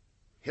feel?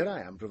 Here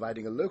I am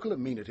providing a local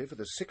amenity for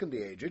the sick and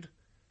the aged,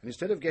 and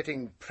instead of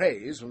getting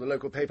praise from the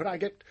local paper, I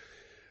get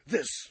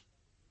this.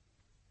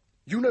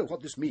 You know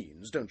what this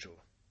means, don't you?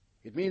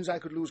 It means I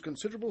could lose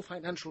considerable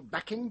financial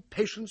backing,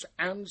 patience,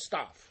 and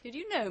staff. Did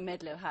you know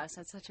Medlow House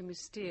had such a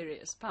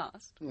mysterious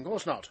past? Of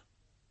course not.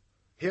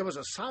 Here was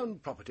a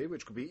sound property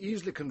which could be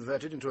easily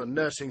converted into a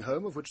nursing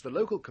home of which the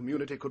local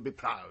community could be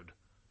proud.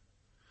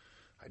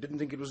 I didn't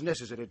think it was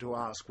necessary to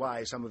ask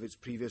why some of its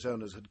previous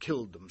owners had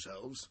killed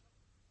themselves.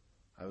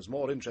 I was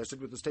more interested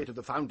with the state of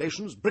the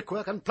foundations,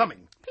 brickwork, and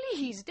plumbing.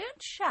 Please,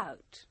 don't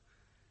shout.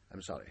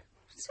 I'm sorry.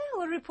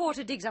 So, a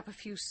reporter digs up a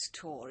few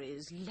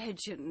stories,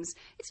 legends.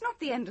 It's not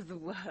the end of the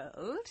world.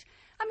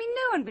 I mean,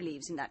 no one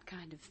believes in that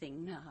kind of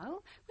thing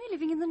now. We're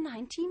living in the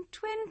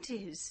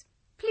 1920s.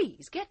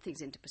 Please, get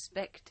things into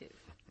perspective.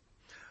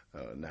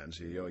 Oh,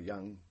 Nancy, you're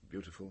young,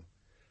 beautiful.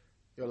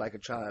 You're like a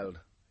child,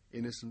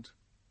 innocent,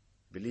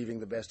 believing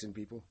the best in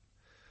people.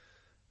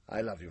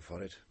 I love you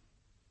for it.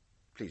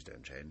 Please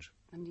don't change.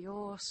 And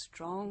you're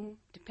strong,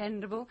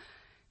 dependable,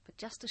 but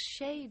just a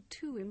shade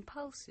too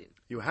impulsive.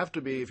 You have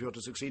to be if you're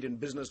to succeed in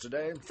business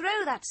today.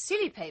 Throw that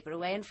silly paper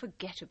away and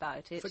forget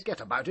about it.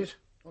 Forget about it?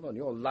 Not on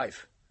your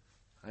life.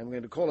 I'm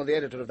going to call on the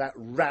editor of that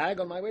rag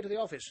on my way to the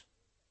office.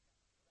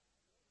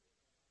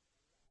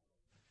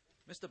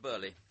 Mr.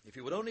 Burley, if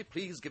you would only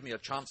please give me a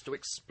chance to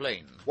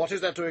explain. What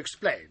is there to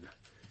explain?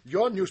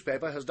 Your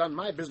newspaper has done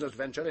my business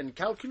venture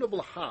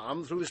incalculable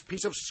harm through this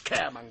piece of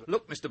scaremonger.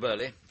 Look, Mr.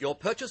 Burley, your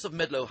purchase of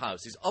Medlow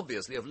House is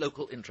obviously of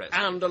local interest.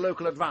 And a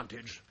local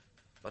advantage.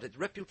 But its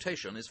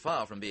reputation is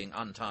far from being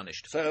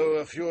untarnished. So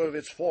a few of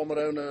its former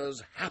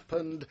owners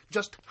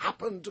just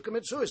happened to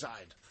commit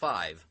suicide.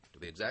 5, to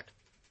be exact.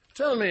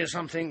 Tell me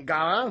something,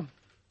 Gower.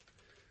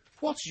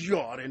 What's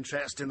your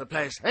interest in the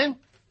place, eh?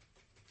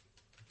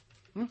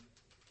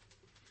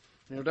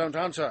 You don't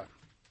answer.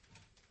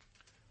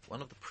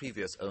 One of the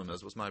previous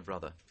owners was my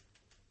brother.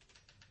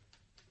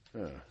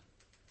 Oh.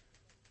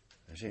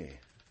 I see.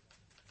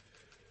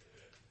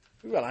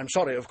 Well, I'm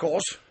sorry, of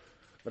course,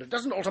 but it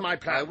doesn't alter my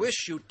plans. I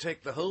wish you'd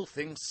take the whole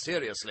thing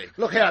seriously.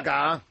 Look here,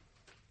 Gower.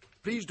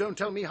 Please don't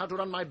tell me how to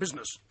run my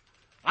business.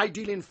 I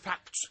deal in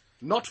facts,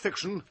 not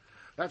fiction.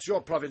 That's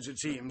your province, it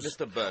seems.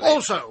 Mr. Burley.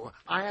 Also,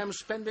 I am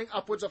spending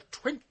upwards of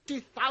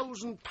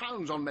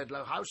 £20,000 on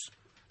Medlow House,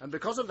 and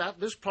because of that,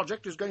 this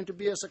project is going to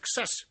be a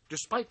success,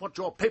 despite what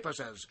your paper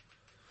says.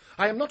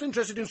 I am not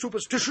interested in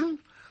superstition,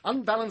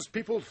 unbalanced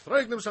people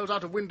throwing themselves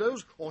out of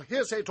windows, or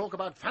hearsay talk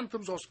about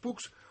phantoms or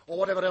spooks, or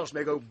whatever else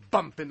may go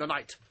bump in the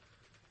night.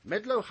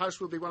 Medlow House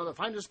will be one of the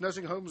finest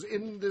nursing homes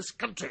in this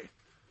country.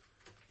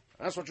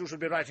 That's what you should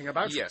be writing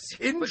about. Yes.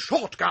 In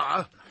short,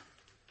 Gower,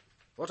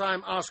 what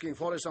I'm asking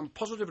for is some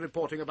positive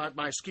reporting about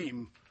my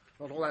scheme,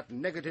 not all that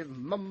negative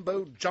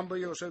mumbo-jumbo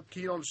you're so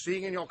keen on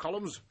seeing in your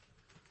columns.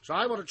 So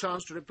I want a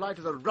chance to reply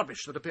to the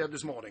rubbish that appeared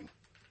this morning.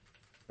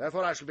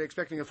 Therefore, I shall be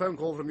expecting a phone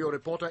call from your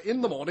reporter in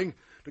the morning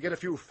to get a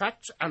few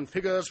facts and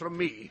figures from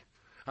me.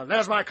 And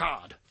there's my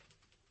card.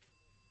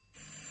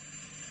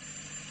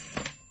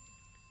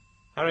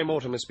 Harry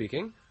Mortimer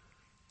speaking.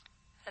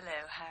 Hello,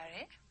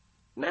 Harry.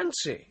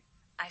 Nancy.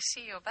 I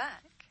see you're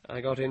back. I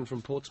got in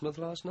from Portsmouth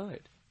last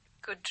night.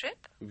 Good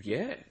trip?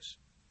 Yes.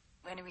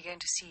 When are we going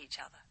to see each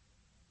other?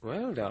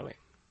 Well, darling,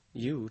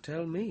 you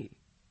tell me.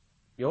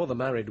 You're the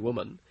married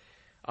woman.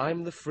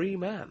 I'm the free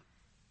man.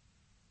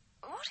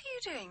 What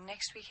are you doing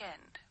next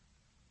weekend?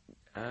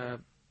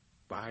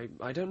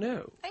 I don't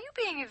know. Are you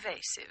being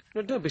evasive?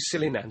 No, don't be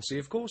silly, Nancy,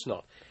 of course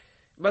not.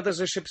 But there's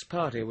a ship's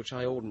party which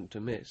I oughtn't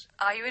to miss.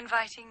 Are you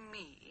inviting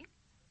me?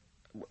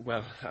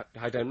 Well,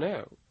 I don't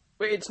know.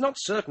 It's not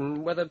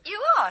certain whether...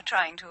 You are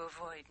trying to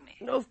avoid me.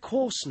 No, of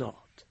course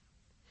not.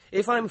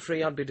 If I'm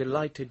free, I'd be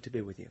delighted to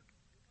be with you.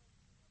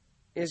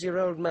 Is your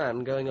old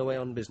man going away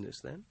on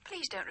business, then?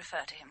 Please don't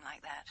refer to him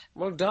like that.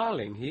 Well,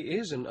 darling, he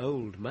is an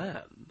old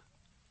man.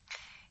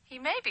 He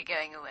may be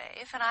going away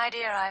if an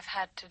idea I've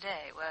had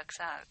today works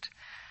out.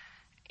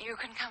 You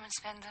can come and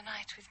spend the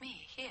night with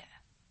me here,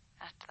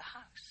 at the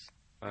house.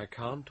 I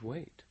can't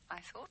wait. I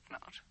thought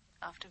not,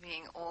 after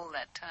being all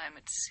that time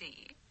at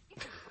sea.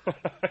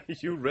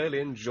 You really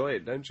enjoy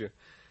it, don't you?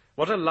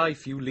 What a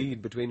life you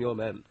lead between your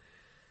men.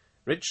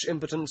 Rich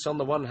impotence on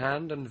the one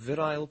hand and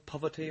virile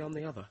poverty on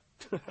the other.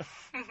 I'll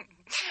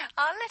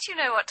let you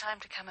know what time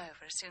to come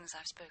over as soon as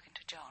I've spoken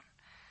to John.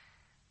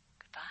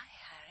 Goodbye,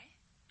 Harry.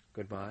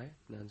 Goodbye,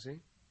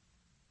 Nancy.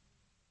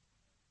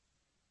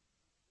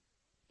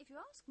 If you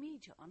ask me,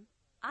 John,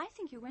 I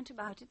think you went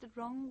about it the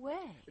wrong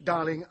way.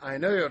 Darling, I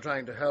know you're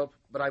trying to help,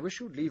 but I wish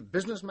you'd leave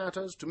business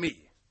matters to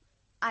me.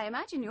 I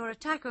imagine your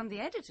attack on the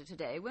editor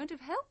today won't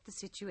have helped the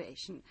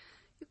situation.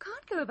 You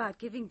can't go about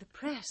giving the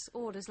press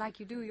orders like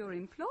you do your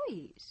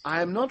employees.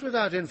 I am not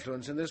without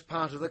influence in this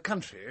part of the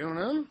country, you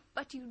know.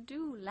 But you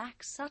do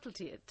lack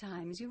subtlety at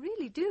times. You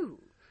really do.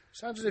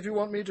 Sounds as if you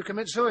want me to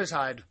commit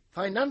suicide.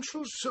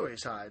 Financial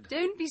suicide.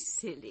 Don't be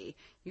silly.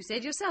 You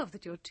said yourself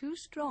that you're too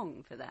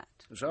strong for that.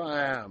 So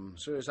I am.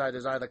 Suicide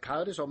is either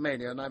cowardice or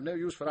mania, and I've no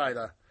use for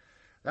either.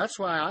 That's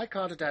why I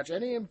can't attach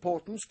any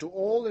importance to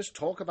all this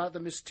talk about the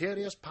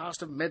mysterious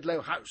past of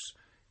Medlow House.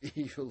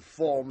 Evil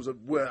forms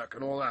at work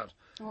and all that.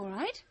 All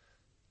right.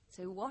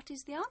 So what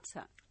is the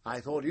answer? I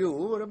thought you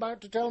were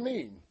about to tell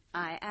me.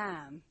 I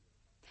am.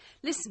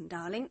 Listen,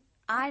 darling,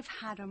 I've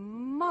had a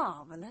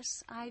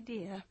marvellous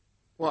idea.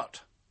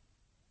 What?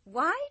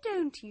 Why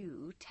don't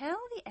you tell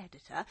the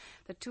editor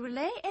that to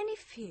allay any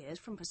fears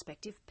from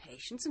prospective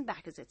patients and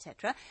backers,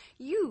 etc.,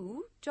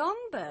 you, John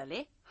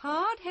Burley,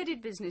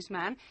 hard-headed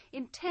businessman,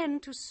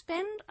 intend to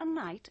spend a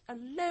night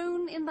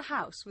alone in the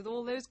house with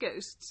all those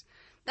ghosts.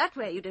 That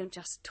way you don't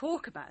just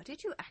talk about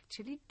it, you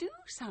actually do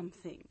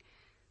something.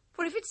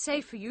 For if it's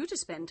safe for you to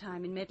spend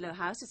time in Medlow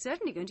House, it's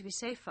certainly going to be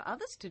safe for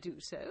others to do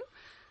so.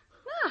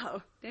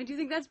 Now, don't you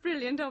think that's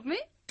brilliant of me?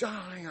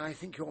 Darling, I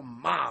think you're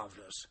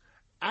marvellous.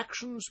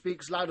 Action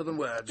speaks louder than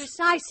words.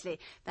 Precisely.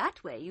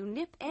 That way you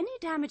nip any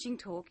damaging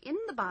talk in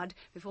the bud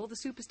before the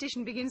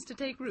superstition begins to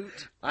take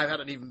root. I've had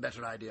an even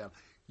better idea.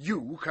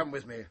 You come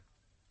with me.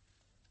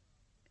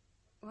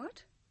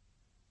 What?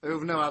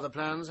 You've no other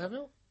plans, have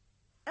you?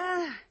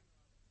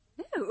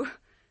 No.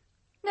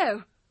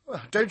 No.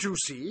 Well, don't you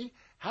see?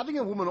 Having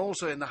a woman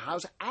also in the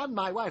house, and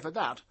my wife at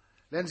that,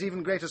 lends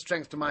even greater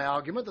strength to my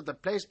argument that the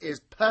place is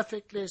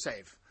perfectly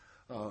safe.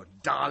 Oh,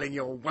 darling,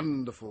 you're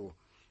wonderful.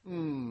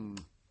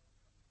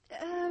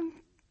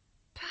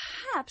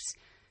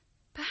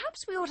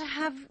 Perhaps we ought to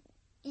have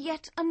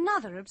yet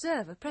another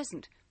observer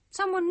present.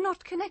 Someone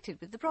not connected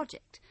with the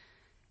project.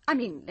 I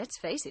mean, let's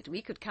face it,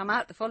 we could come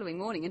out the following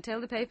morning and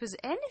tell the papers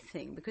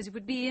anything, because it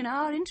would be in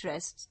our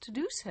interests to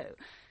do so.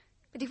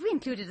 But if we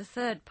included a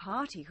third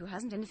party who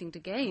hasn't anything to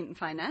gain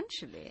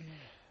financially...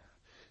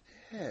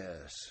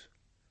 Yes.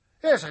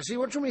 Yes, I see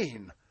what you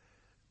mean.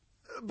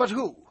 But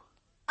who?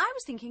 I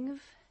was thinking of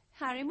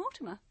Harry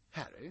Mortimer.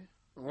 Harry?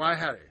 Why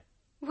Harry?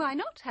 Why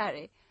not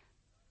Harry?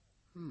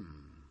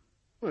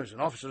 Well, he's an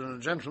officer and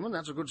a gentleman.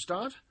 That's a good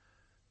start.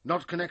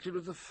 Not connected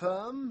with the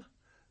firm.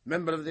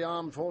 Member of the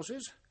armed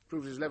forces.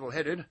 Proves he's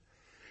level-headed.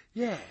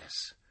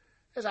 Yes.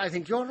 Yes, I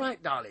think you're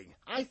right, darling.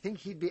 I think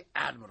he'd be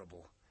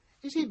admirable.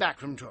 Is he back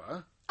from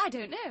tour? I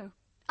don't know.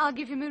 I'll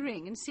give him a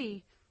ring and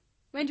see.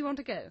 When do you want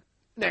to go?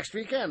 Next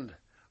weekend.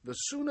 The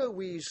sooner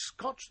we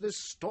scotch this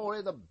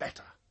story, the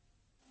better.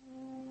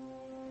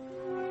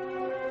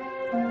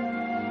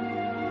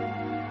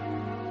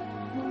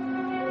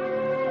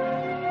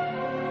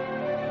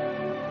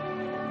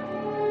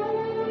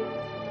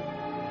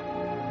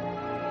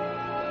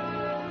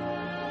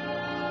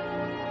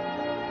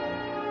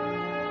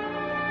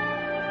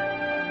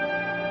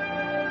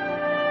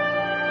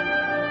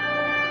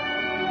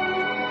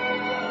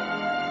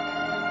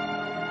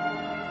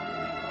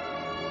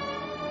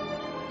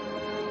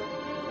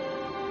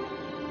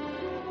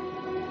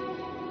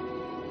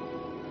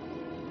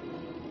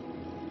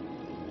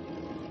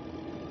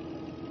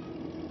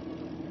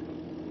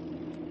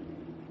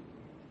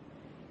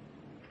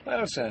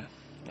 Well, sir,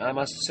 I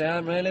must say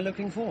I'm really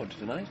looking forward to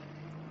tonight.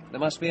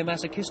 There must be a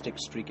masochistic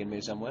streak in me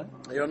somewhere.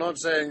 You're not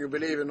saying you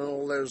believe in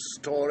all those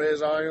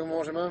stories, are you,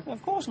 Mortimer?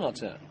 Of course not,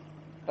 sir.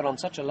 But on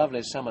such a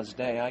lovely summer's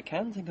day, I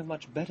can think of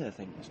much better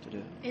things to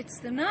do. It's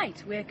the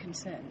night we're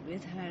concerned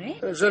with, Harry.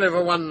 It's only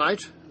for one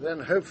night.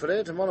 Then,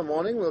 hopefully, tomorrow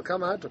morning we'll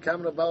come out to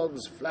camera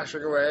bulbs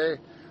flashing away,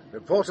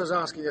 reporters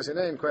asking us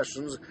inane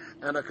questions,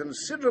 and a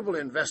considerable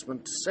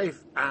investment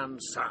safe and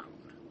sound.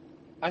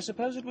 I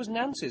suppose it was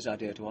Nancy's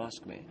idea to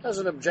ask me. As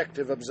an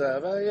objective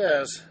observer,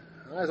 yes.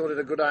 I thought it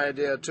a good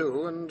idea,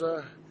 too, and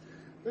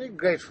very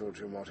grateful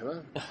to you,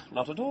 Mortimer.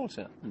 Not at all,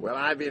 sir. Well,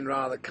 I've been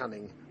rather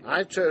cunning.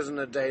 I've chosen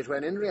a date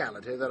when, in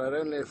reality, there are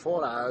only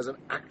 4 hours of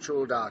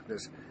actual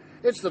darkness.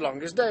 It's the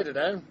longest day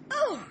today.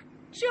 Oh,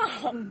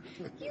 John,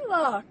 you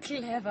are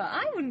clever.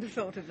 I wouldn't have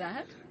thought of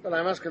that. Well,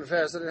 I must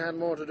confess that it had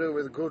more to do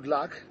with good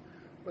luck.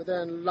 But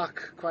then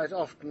luck quite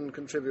often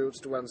contributes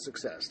to one's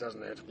success,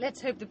 doesn't it?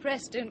 Let's hope the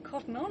press don't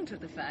cotton on to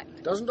the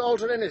fact. Doesn't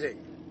alter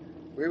anything.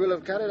 We will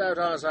have carried out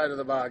our side of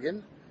the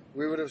bargain.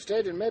 We would have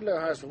stayed in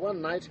Medlow House for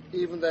one night,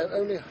 even though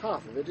only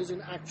half of it is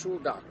in actual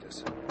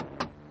darkness.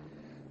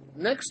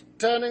 Next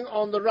turning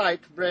on the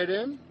right,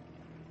 Brady.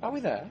 Are we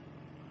there?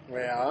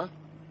 We are.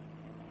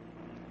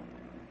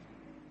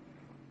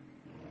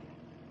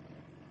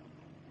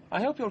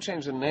 I hope you'll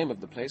change the name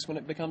of the place when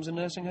it becomes a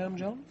nursing home,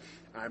 John.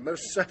 I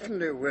most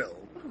certainly will.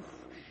 Oh,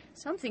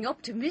 something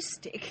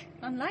optimistic,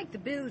 unlike the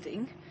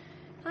building.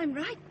 I'm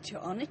right,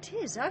 John, it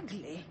is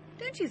ugly.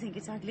 Don't you think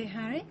it's ugly,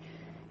 Harry?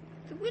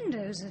 The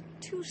windows are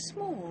too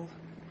small.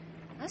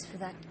 As for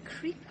that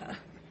creeper...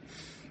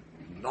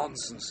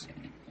 Nonsense.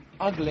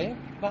 Ugly,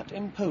 but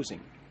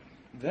imposing.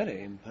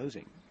 Very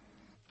imposing.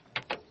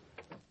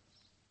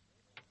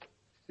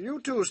 You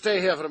two stay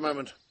here for a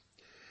moment.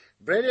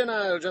 Brady and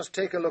I will just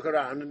take a look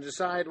around and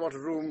decide what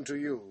room to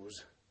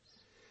use.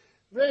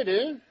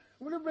 Brady,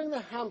 will you bring the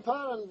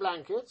hamper and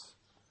blankets?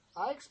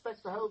 I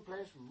expect the whole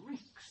place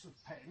reeks of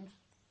paint.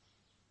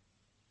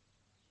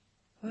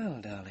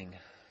 Well, darling,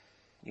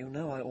 you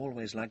know I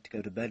always like to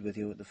go to bed with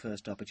you at the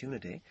first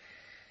opportunity,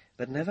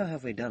 but never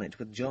have we done it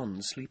with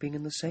John sleeping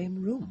in the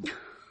same room.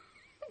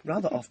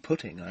 Rather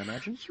off-putting, I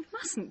imagine. You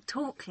mustn't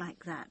talk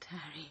like that,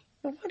 Harry.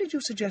 Well, why did you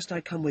suggest I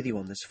come with you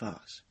on this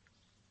farce?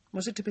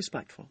 Was it to be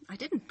spiteful? I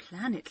didn't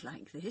plan it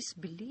like this,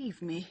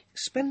 believe me.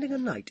 Spending a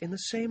night in the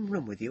same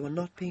room with you and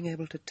not being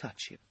able to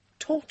touch you.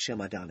 Torture,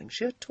 my darling,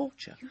 sheer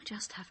torture. You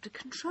just have to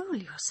control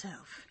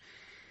yourself.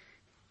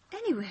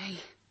 Anyway,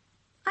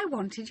 I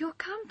wanted your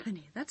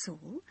company, that's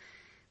all.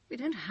 We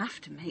don't have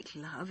to make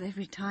love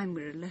every time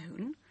we're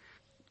alone.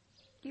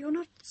 You're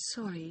not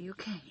sorry you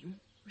came,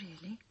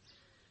 really,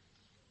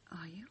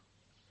 are you?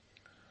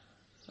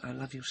 I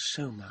love you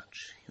so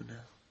much, you know.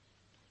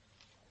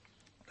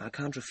 I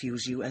can't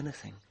refuse you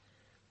anything.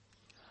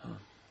 Oh,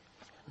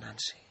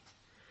 Nancy.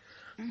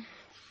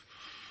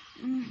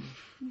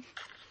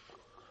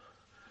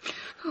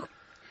 Oh,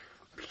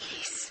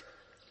 please.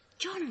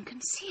 John can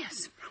see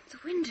us from the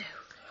window.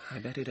 I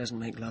bet he doesn't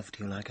make love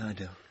to you like I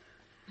do.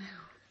 No.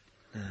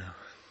 No,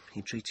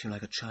 he treats you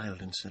like a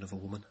child instead of a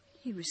woman.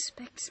 He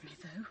respects me,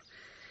 though.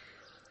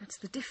 That's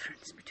the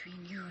difference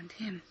between you and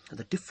him.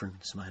 The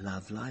difference, my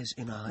love, lies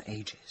in our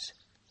ages.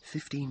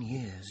 15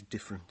 years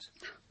difference.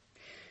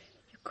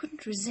 You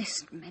couldn't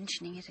resist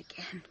mentioning it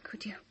again,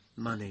 could you?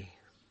 Money.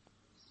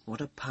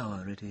 What a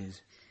power it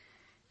is.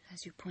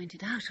 As you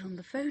pointed out on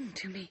the phone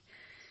to me,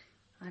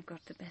 I've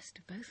got the best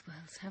of both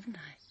worlds, haven't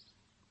I?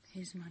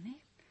 His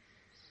money,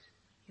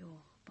 your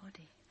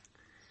body.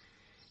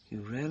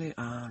 You really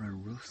are a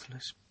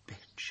ruthless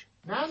bitch.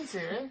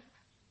 Nancy?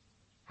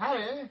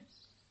 Harry?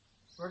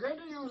 We're going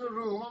to use a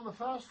room on the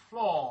first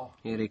floor.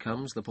 Here he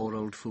comes, the poor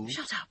old fool.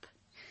 Shut up.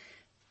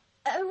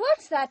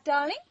 What's that,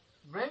 darling?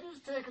 Brady's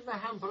taken the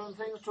hamper and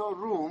things to a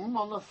room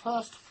on the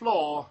first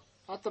floor,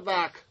 at the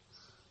back.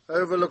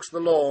 Overlooks the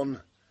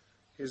lawn.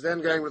 He's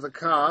then going with the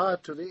car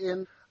to the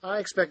inn. I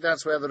expect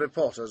that's where the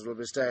reporters will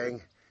be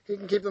staying. He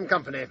can keep them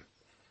company.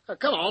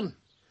 Come on.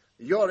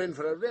 You're in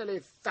for a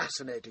really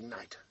fascinating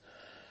night.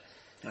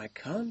 I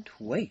can't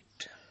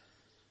wait.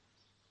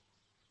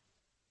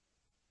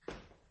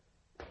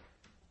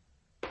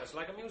 It's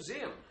like a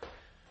museum.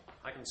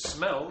 I can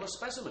smell the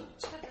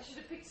specimens. I should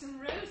have picked some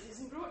roses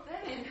and brought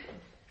them in.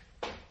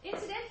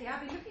 Incidentally,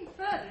 I've been looking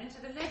further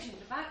into the legend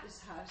about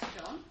this house,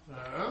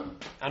 John.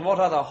 And what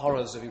other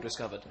horrors have you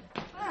discovered?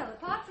 Well,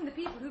 apart from the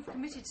people who've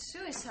committed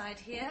suicide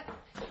here,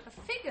 a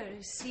figure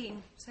is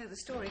seen, so the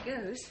story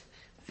goes.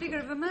 The figure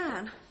of a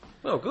man.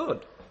 Oh,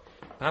 good.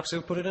 Perhaps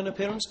he'll put in an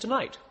appearance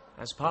tonight,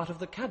 as part of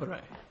the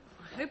cabaret.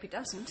 I hope he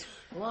doesn't.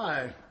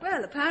 Why?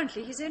 Well,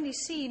 apparently he's only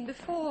seen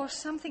before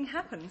something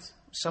happens.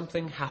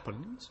 Something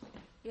happens?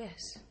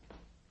 Yes.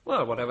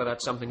 Well, whatever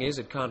that something is,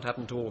 it can't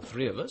happen to all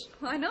three of us.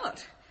 Why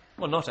not?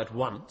 Well, not at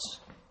once.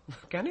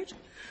 Can it?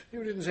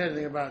 You didn't say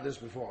anything about this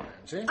before,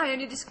 Nancy. I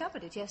only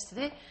discovered it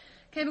yesterday.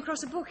 Came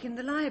across a book in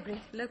the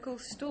library, Local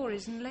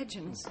Stories and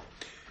Legends.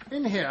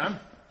 In here.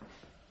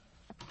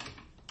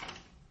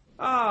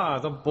 Ah,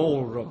 the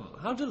ballroom.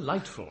 How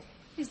delightful.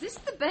 Is this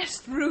the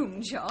best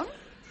room, John?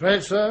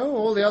 Afraid so.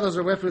 All the others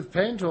are wet with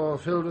paint or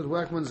filled with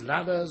workmen's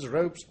ladders,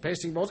 ropes,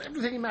 pasting boards,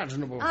 everything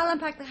imaginable. I'll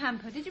unpack the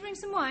hamper. Did you bring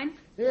some wine?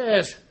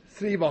 Yes,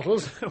 3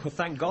 bottles. Well,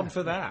 thank God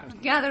for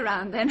that. Gather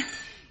round, then.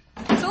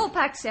 It's all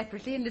packed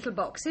separately in little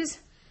boxes.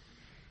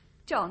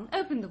 John,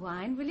 open the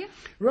wine, will you?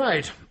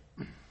 Right.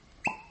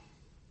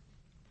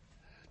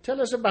 Tell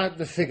us about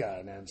the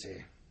figure,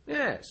 Nancy.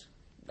 Yes.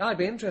 I'd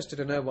be interested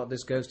to know what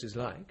this ghost is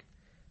like.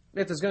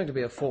 If there's going to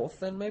be a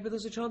fourth, then maybe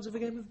there's a chance of a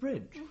game of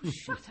bridge. Oh,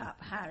 shut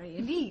up, Harry,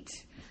 and eat.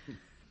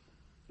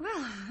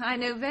 Well, I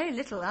know very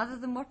little other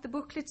than what the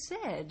booklet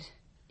said.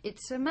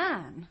 It's a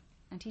man,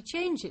 and he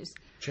changes.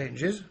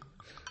 Changes?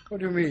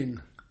 What do you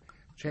mean?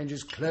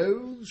 Changes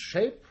clothes,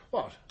 shape,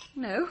 what?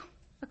 No.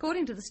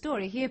 According to the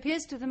story, he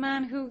appears to the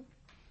man who...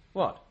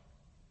 What?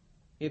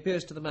 He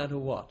appears to the man who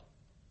what?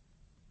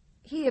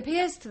 He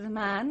appears to the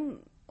man,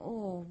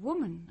 or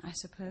woman, I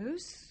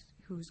suppose,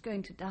 who's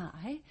going to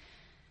die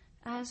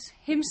as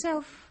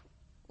himself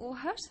or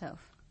herself.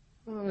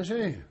 Oh, I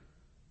see.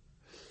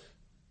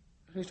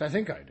 At least I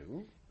think I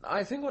do.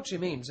 I think what she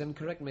means, and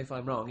correct me if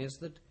I'm wrong, is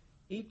that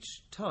each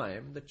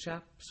time the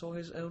chap saw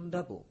his own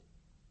double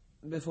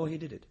before he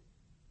did it,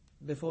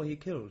 before he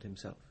killed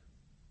himself.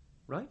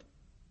 Right?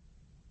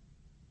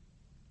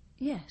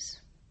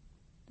 Yes,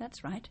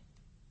 that's right.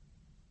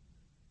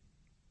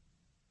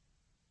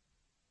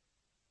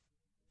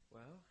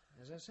 Well,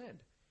 as I said,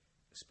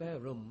 spare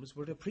rooms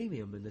were at a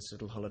premium in this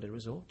little holiday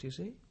resort, you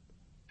see.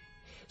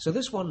 So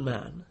this one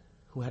man,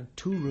 who had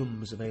 2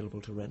 rooms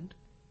available to rent,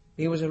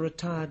 he was a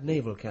retired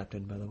naval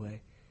captain, by the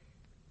way,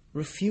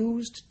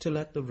 refused to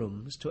let the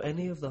rooms to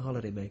any of the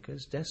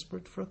holidaymakers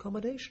desperate for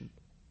accommodation.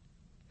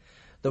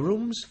 The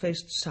rooms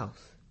faced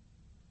south,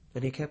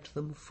 and he kept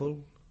them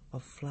full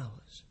of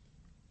flowers.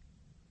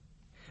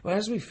 Well,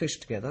 as we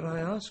fished together, I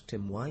asked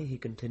him why he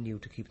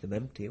continued to keep them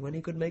empty when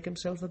he could make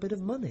himself a bit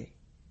of money.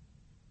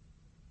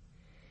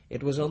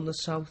 It was on the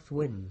south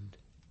wind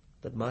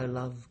that my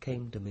love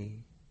came to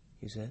me,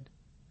 he said.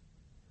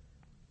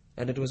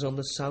 And it was on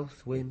the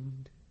south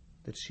wind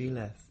that she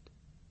left.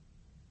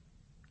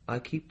 I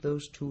keep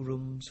those 2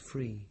 rooms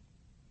free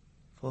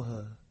for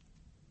her.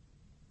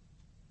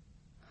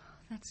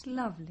 That's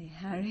lovely,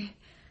 Harry.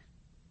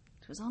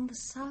 It was on the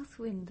south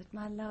wind that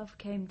my love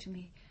came to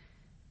me,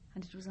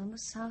 and it was on the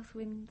south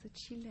wind that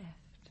she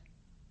left.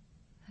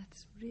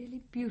 That's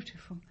really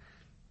beautiful.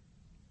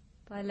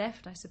 By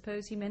left, I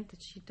suppose he meant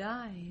that she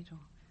died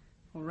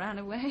or ran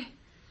away.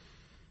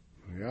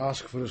 We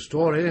ask for a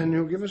story and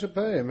you give us a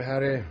poem,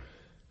 Harry.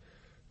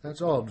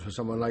 That's odd for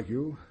someone like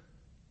you.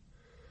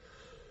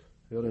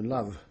 You're in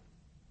love.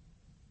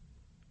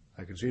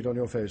 I can see it on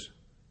your face.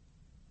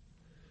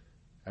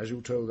 As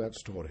you told that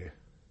story.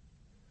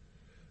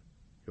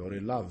 You're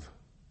in love.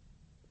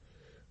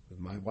 With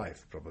my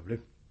wife, probably.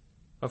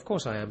 Of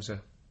course I am, sir.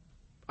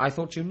 I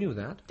thought you knew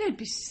that. Don't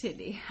be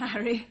silly,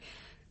 Harry.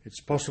 It's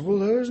possible,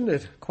 though, isn't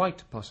it?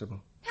 Quite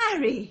possible.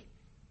 Harry!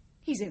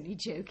 He's only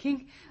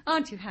joking.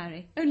 Aren't you,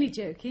 Harry? Only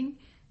joking.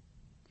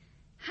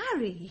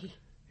 Harry!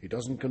 He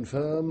doesn't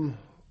confirm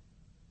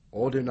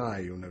or deny,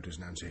 you'll notice,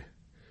 Nancy.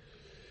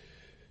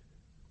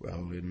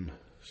 Well, in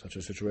such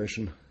a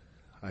situation,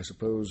 I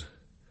suppose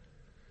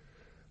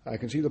I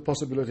can see the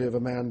possibility of a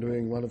man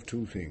doing one of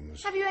 2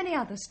 things. Have you any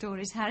other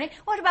stories, Harry?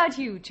 What about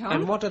you, John?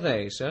 And what are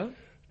they, sir?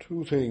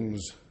 2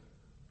 things.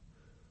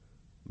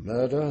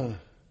 Murder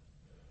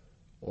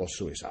or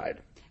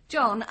suicide.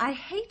 John, I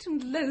hate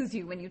and loathe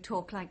you when you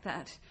talk like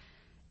that.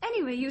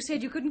 Anyway, you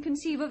said you couldn't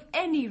conceive of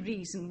any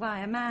reason why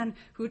a man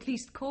who at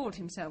least called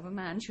himself a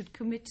man should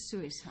commit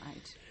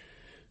suicide.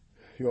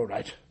 You're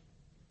right.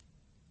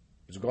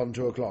 It's gone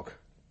 2 o'clock.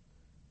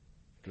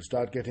 It'll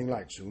start getting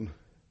light soon.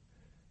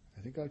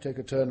 I think I'll take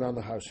a turn round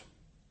the house.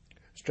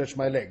 Stretch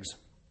my legs.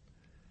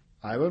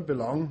 I won't be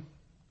long.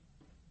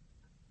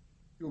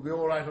 You'll be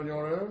all right on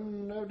your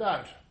own, no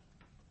doubt.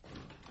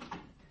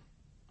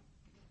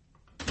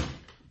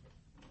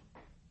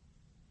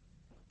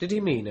 Did he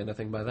mean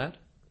anything by that?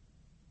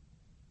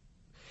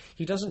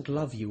 He doesn't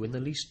love you in the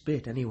least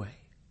bit, anyway.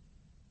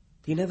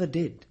 He never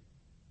did.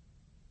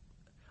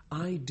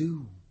 I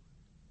do.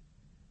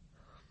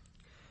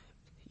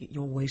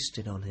 You're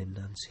wasted on him,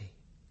 Nancy.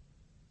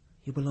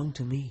 You belong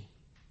to me.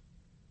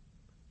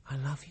 I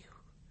love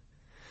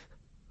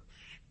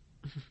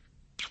you.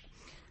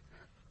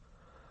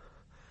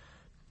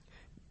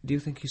 Do you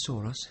think he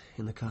saw us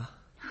in the car?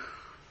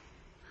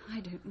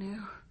 I don't know.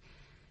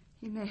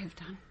 He may have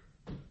done.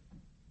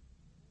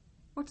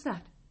 What's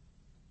that?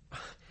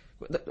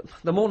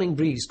 The morning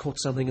breeze caught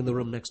something in the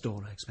room next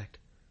door, I expect.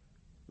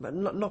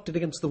 Knocked it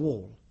against the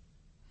wall.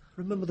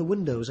 Remember, the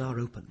windows are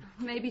open.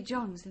 Maybe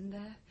John's in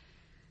there.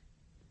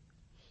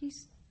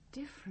 He's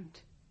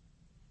different.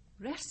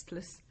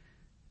 Restless.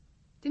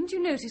 Didn't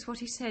you notice what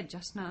he said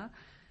just now?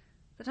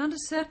 That under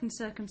certain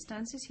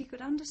circumstances he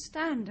could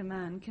understand a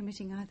man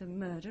committing either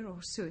murder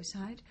or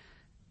suicide.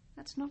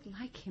 That's not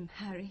like him,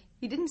 Harry.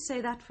 He didn't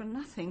say that for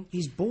nothing.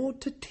 He's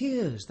bored to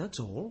tears, that's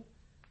all.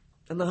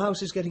 And the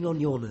house is getting on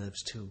your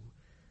nerves, too.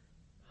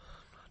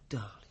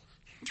 Darling.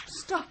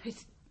 Stop it.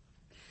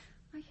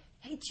 I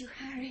hate you,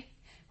 Harry.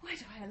 Why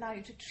do I allow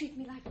you to treat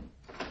me like...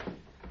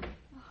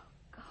 Oh,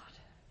 God.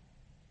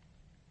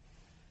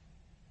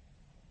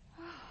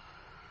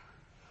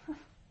 Oh.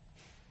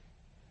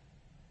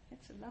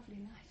 It's a lovely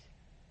night.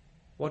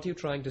 What are you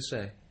trying to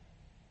say?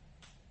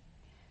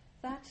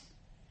 That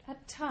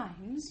at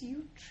times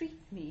you treat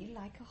me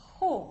like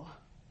a whore.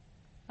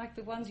 Like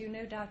the ones you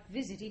no doubt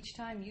visit each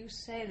time you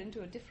sail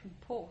into a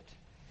different port.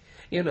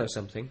 You know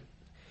something?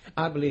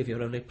 I believe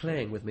you're only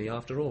playing with me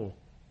after all.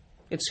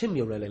 It's him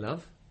you really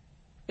love,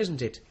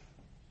 isn't it?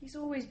 He's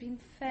always been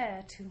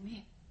fair to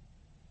me.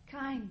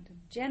 Kind and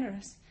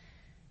generous.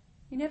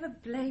 He never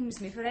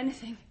blames me for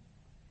anything.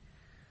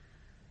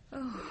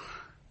 Oh,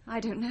 I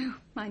don't know.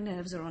 My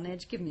nerves are on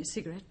edge. Give me a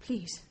cigarette,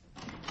 please.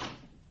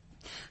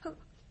 Oh.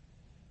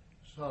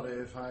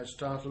 Sorry if I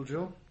startled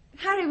you.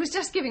 Harry was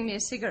just giving me a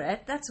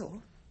cigarette, that's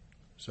all.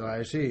 So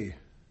I see.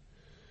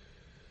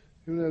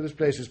 You know, this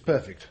place is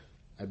perfect.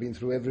 I've been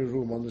through every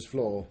room on this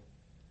floor.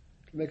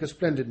 It'll make a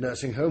splendid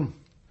nursing home.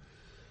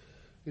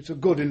 It's a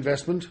good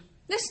investment.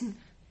 Listen.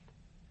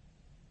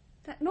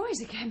 That noise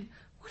again.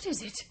 What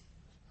is it?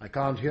 I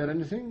can't hear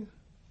anything.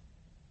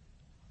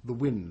 The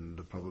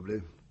wind,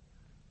 probably.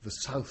 The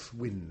south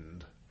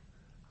wind.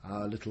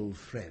 Our little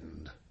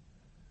friend.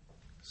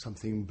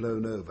 Something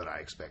blown over, I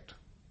expect.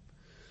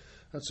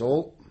 That's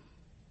all.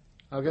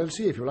 I'll go and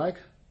see if you like.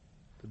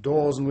 The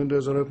doors and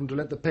windows are open to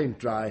let the paint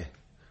dry.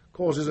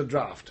 Causes a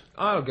draught.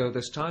 I'll go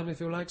this time, if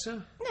you like,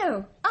 sir.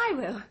 No, I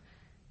will.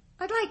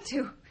 I'd like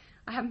to.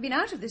 I haven't been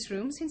out of this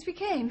room since we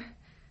came.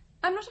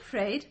 I'm not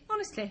afraid,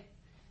 honestly.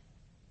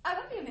 I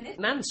won't be a minute.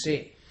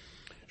 Nancy.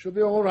 She'll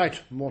be all right,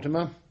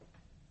 Mortimer.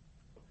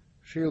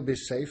 She'll be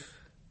safe.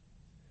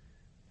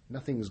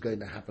 Nothing's going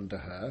to happen to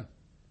her.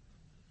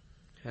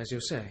 As you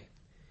say,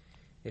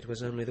 it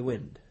was only the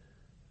wind.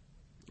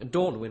 A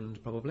dawn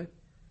wind, probably.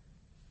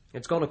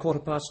 It's gone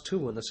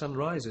 2:15, and the sun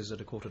rises at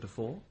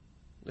 4:45.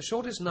 The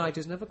shortest night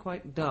is never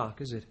quite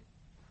dark, is it?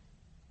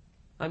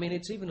 I mean,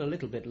 it's even a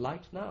little bit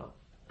light now.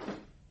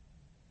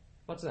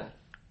 What's that?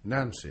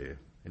 Nancy,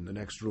 in the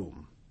next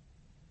room.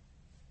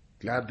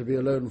 Glad to be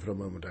alone for a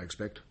moment, I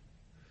expect.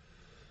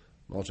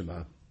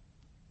 Mortimer,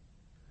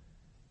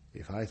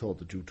 if I thought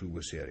that you two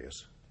were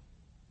serious,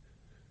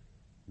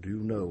 do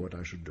you know what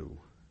I should do?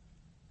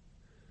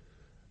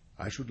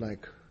 I should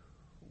like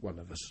one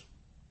of us,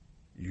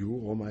 you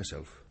or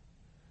myself,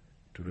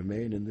 to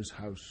remain in this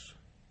house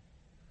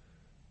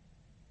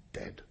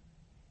dead.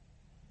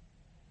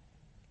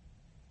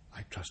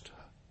 I trust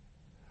her.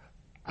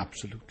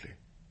 Absolutely.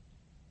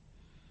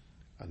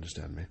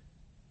 Understand me?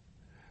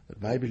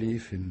 That my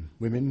belief in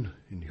women,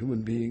 in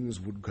human beings,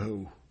 would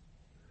go,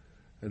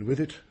 and with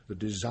it the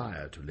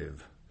desire to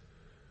live.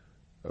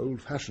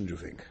 Old-fashioned, you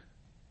think?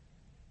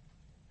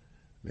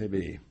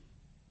 Maybe,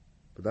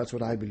 but that's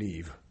what I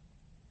believe.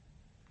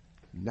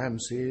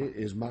 Nancy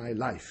is my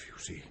life, you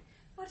see.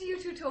 What are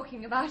you two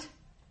talking about?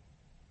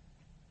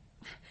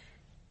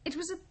 It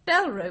was a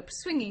bell rope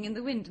swinging in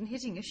the wind and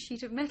hitting a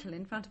sheet of metal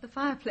in front of the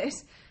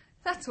fireplace.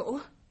 That's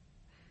all.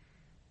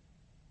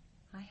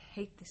 I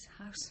hate this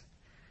house.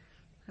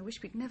 I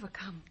wish we'd never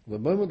come. The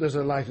moment there's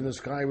a light in the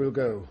sky, we'll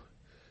go.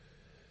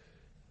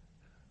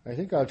 I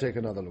think I'll take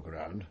another look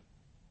around.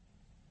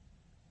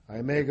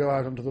 I may go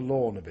out onto the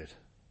lawn a bit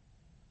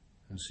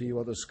and see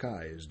what the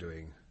sky is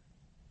doing.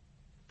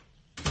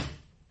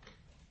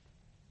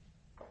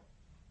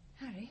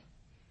 Harry?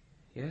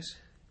 Yes?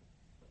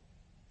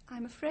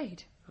 I'm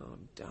afraid. Oh,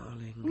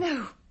 darling.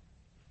 No!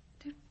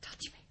 Don't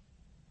touch me.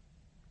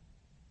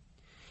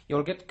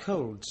 You'll get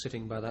cold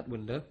sitting by that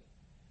window.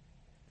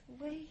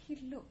 The way he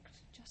looked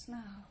just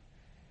now.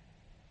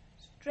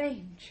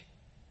 Strange.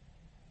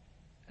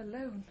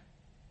 Alone.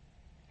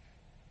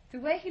 The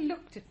way he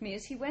looked at me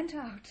as he went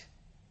out.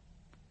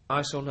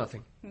 I saw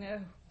nothing. No,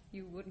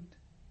 you wouldn't.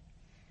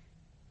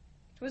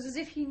 It was as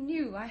if he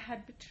knew I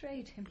had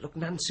betrayed him. Look,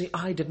 Nancy,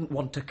 I didn't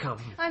want to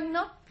come. I'm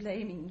not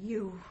blaming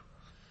you.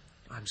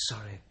 I'm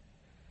sorry.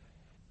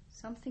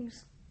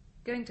 Something's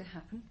going to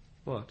happen.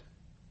 What?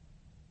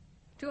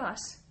 To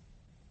us.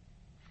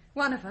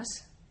 One of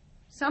us.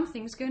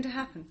 Something's going to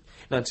happen.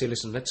 Nancy,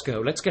 listen, let's go.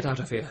 Let's get out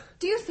of here.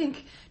 Do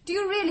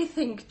you really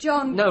think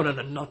John... No,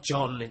 not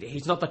John.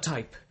 He's not the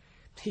type.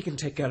 He can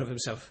take care of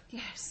himself.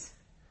 Yes.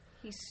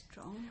 He's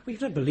strong. Well, you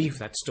don't believe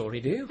that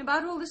story, do you?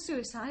 About all the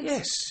suicides?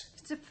 Yes.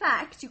 It's a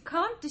fact. You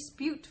can't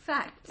dispute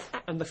facts.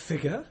 And the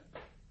figure?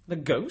 The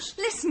ghost?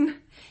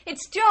 Listen.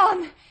 It's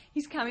John.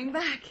 He's coming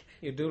back.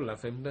 You do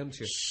love him, don't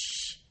you?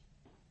 Shh.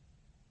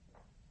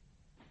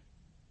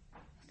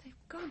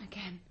 They've gone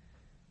again.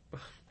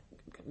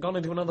 Gone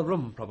into another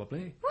room,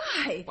 probably.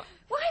 Why?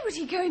 Why would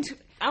he go into...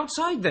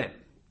 Outside, then.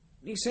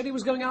 He said he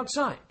was going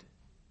outside.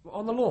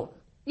 On the lawn.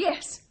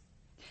 Yes.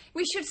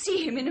 We should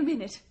see him in a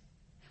minute.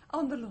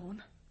 On the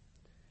lawn.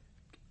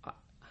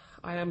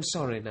 I am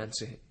sorry,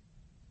 Nancy.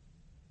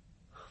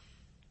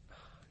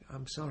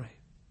 I'm sorry.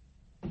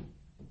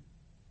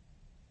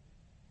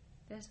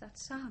 There's that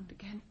sound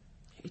again.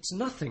 It's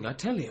nothing, I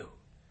tell you.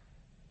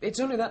 It's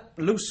only that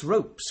loose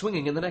rope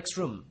swinging in the next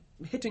room,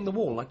 hitting the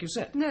wall, like you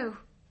said. No.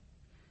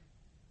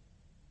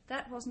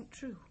 That wasn't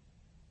true.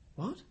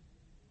 What?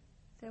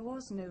 There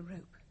was no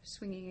rope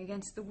swinging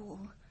against the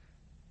wall.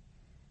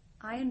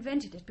 I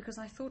invented it because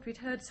I thought we'd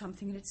heard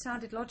something and it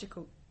sounded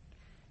logical.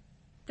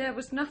 There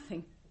was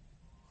nothing.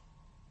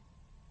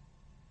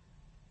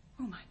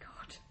 Oh, my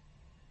God.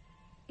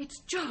 It's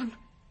John.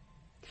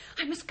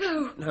 I must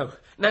go. No.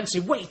 Nancy,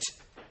 wait.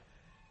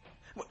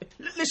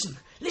 Listen.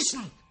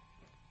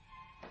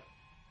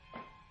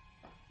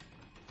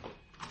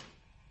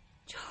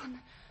 John.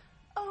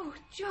 Oh,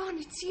 John,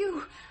 it's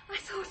you. I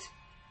thought...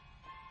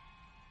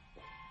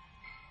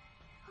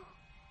 Oh,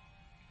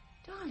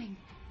 darling,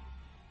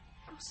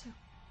 you're so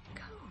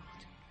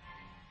cold.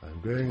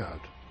 I'm going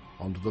out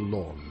onto the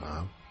lawn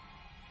now.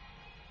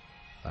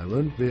 I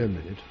won't be a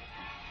minute.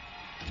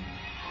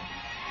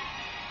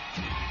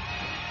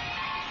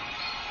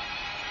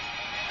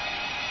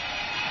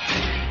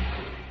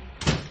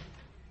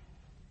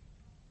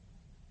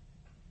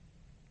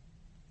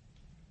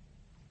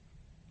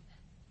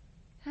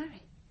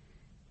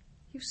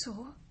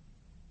 saw?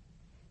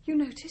 You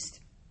noticed?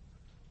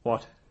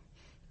 What?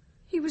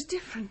 He was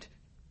different.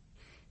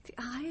 The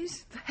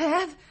eyes, the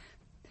hair,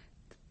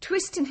 the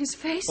twist in his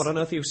face. What on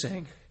earth are you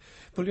saying?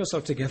 Pull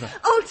yourself together.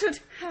 Altered,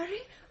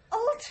 Harry.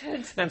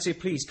 Altered. Nancy,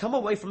 please, come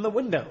away from the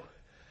window.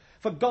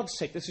 For God's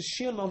sake, this is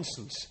sheer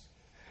nonsense.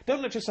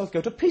 Don't let yourself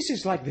go to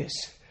pieces like this.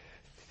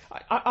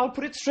 I'll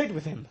put it straight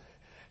with him.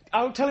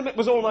 I'll tell him it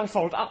was all my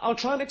fault. I'll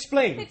try and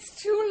explain.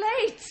 It's too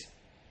late.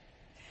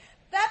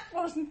 That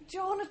wasn't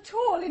John at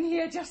all in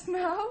here just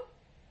now.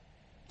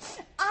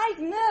 I'd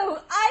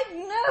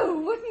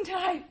know, wouldn't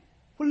I?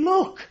 Well,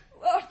 look.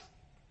 What?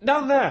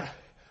 Down there,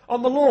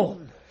 on the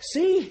lawn.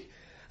 See?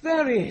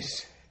 There he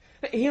is.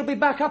 He'll be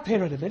back up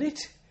here in a minute.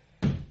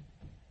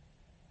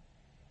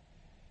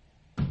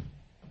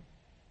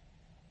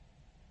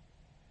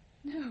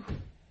 No.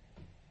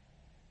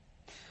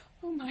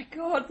 Oh, my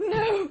God,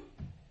 no.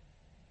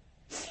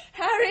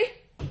 Harry.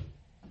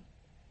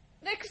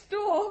 Next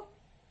door.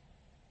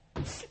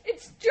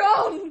 It's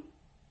John.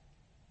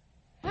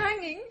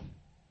 Hanging.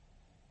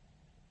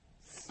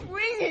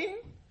 Swinging.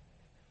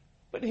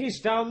 But he's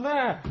down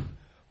there.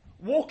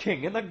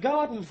 Walking in the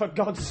garden, for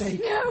God's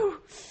sake. No.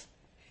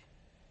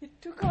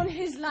 It took on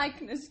his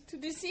likeness to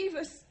deceive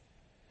us.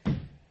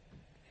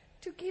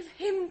 To give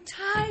him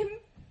time.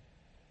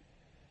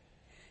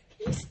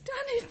 He's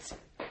done it.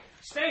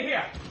 Stay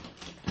here.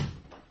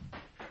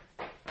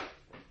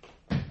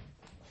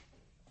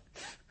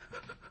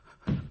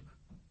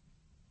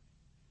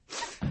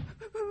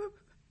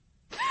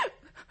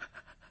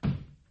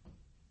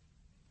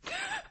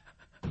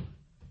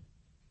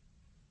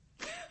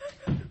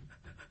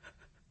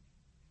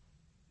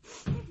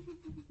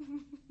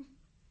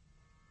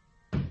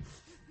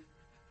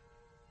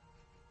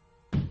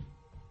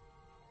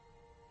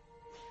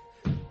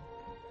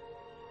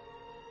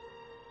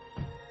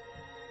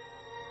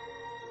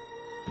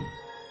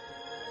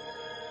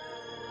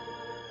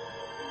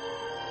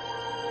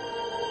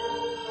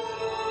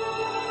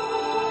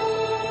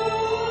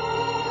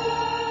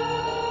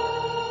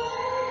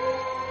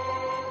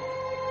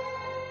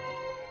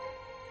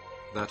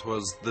 That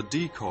was The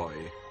Decoy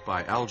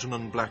by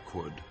Algernon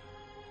Blackwood,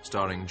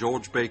 starring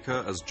George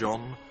Baker as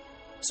John,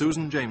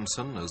 Susan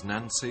Jameson as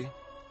Nancy,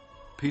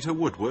 Peter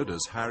Woodward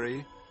as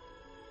Harry,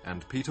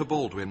 and Peter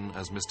Baldwin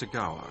as Mr.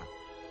 Gower.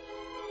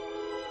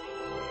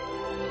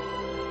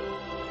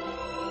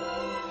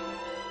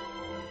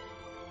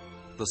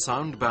 The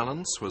sound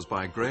balance was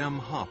by Graham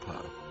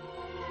Harper.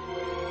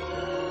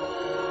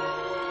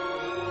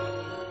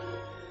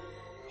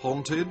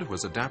 Haunted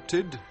was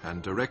adapted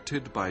and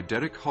directed by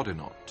Derek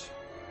Hoddinott.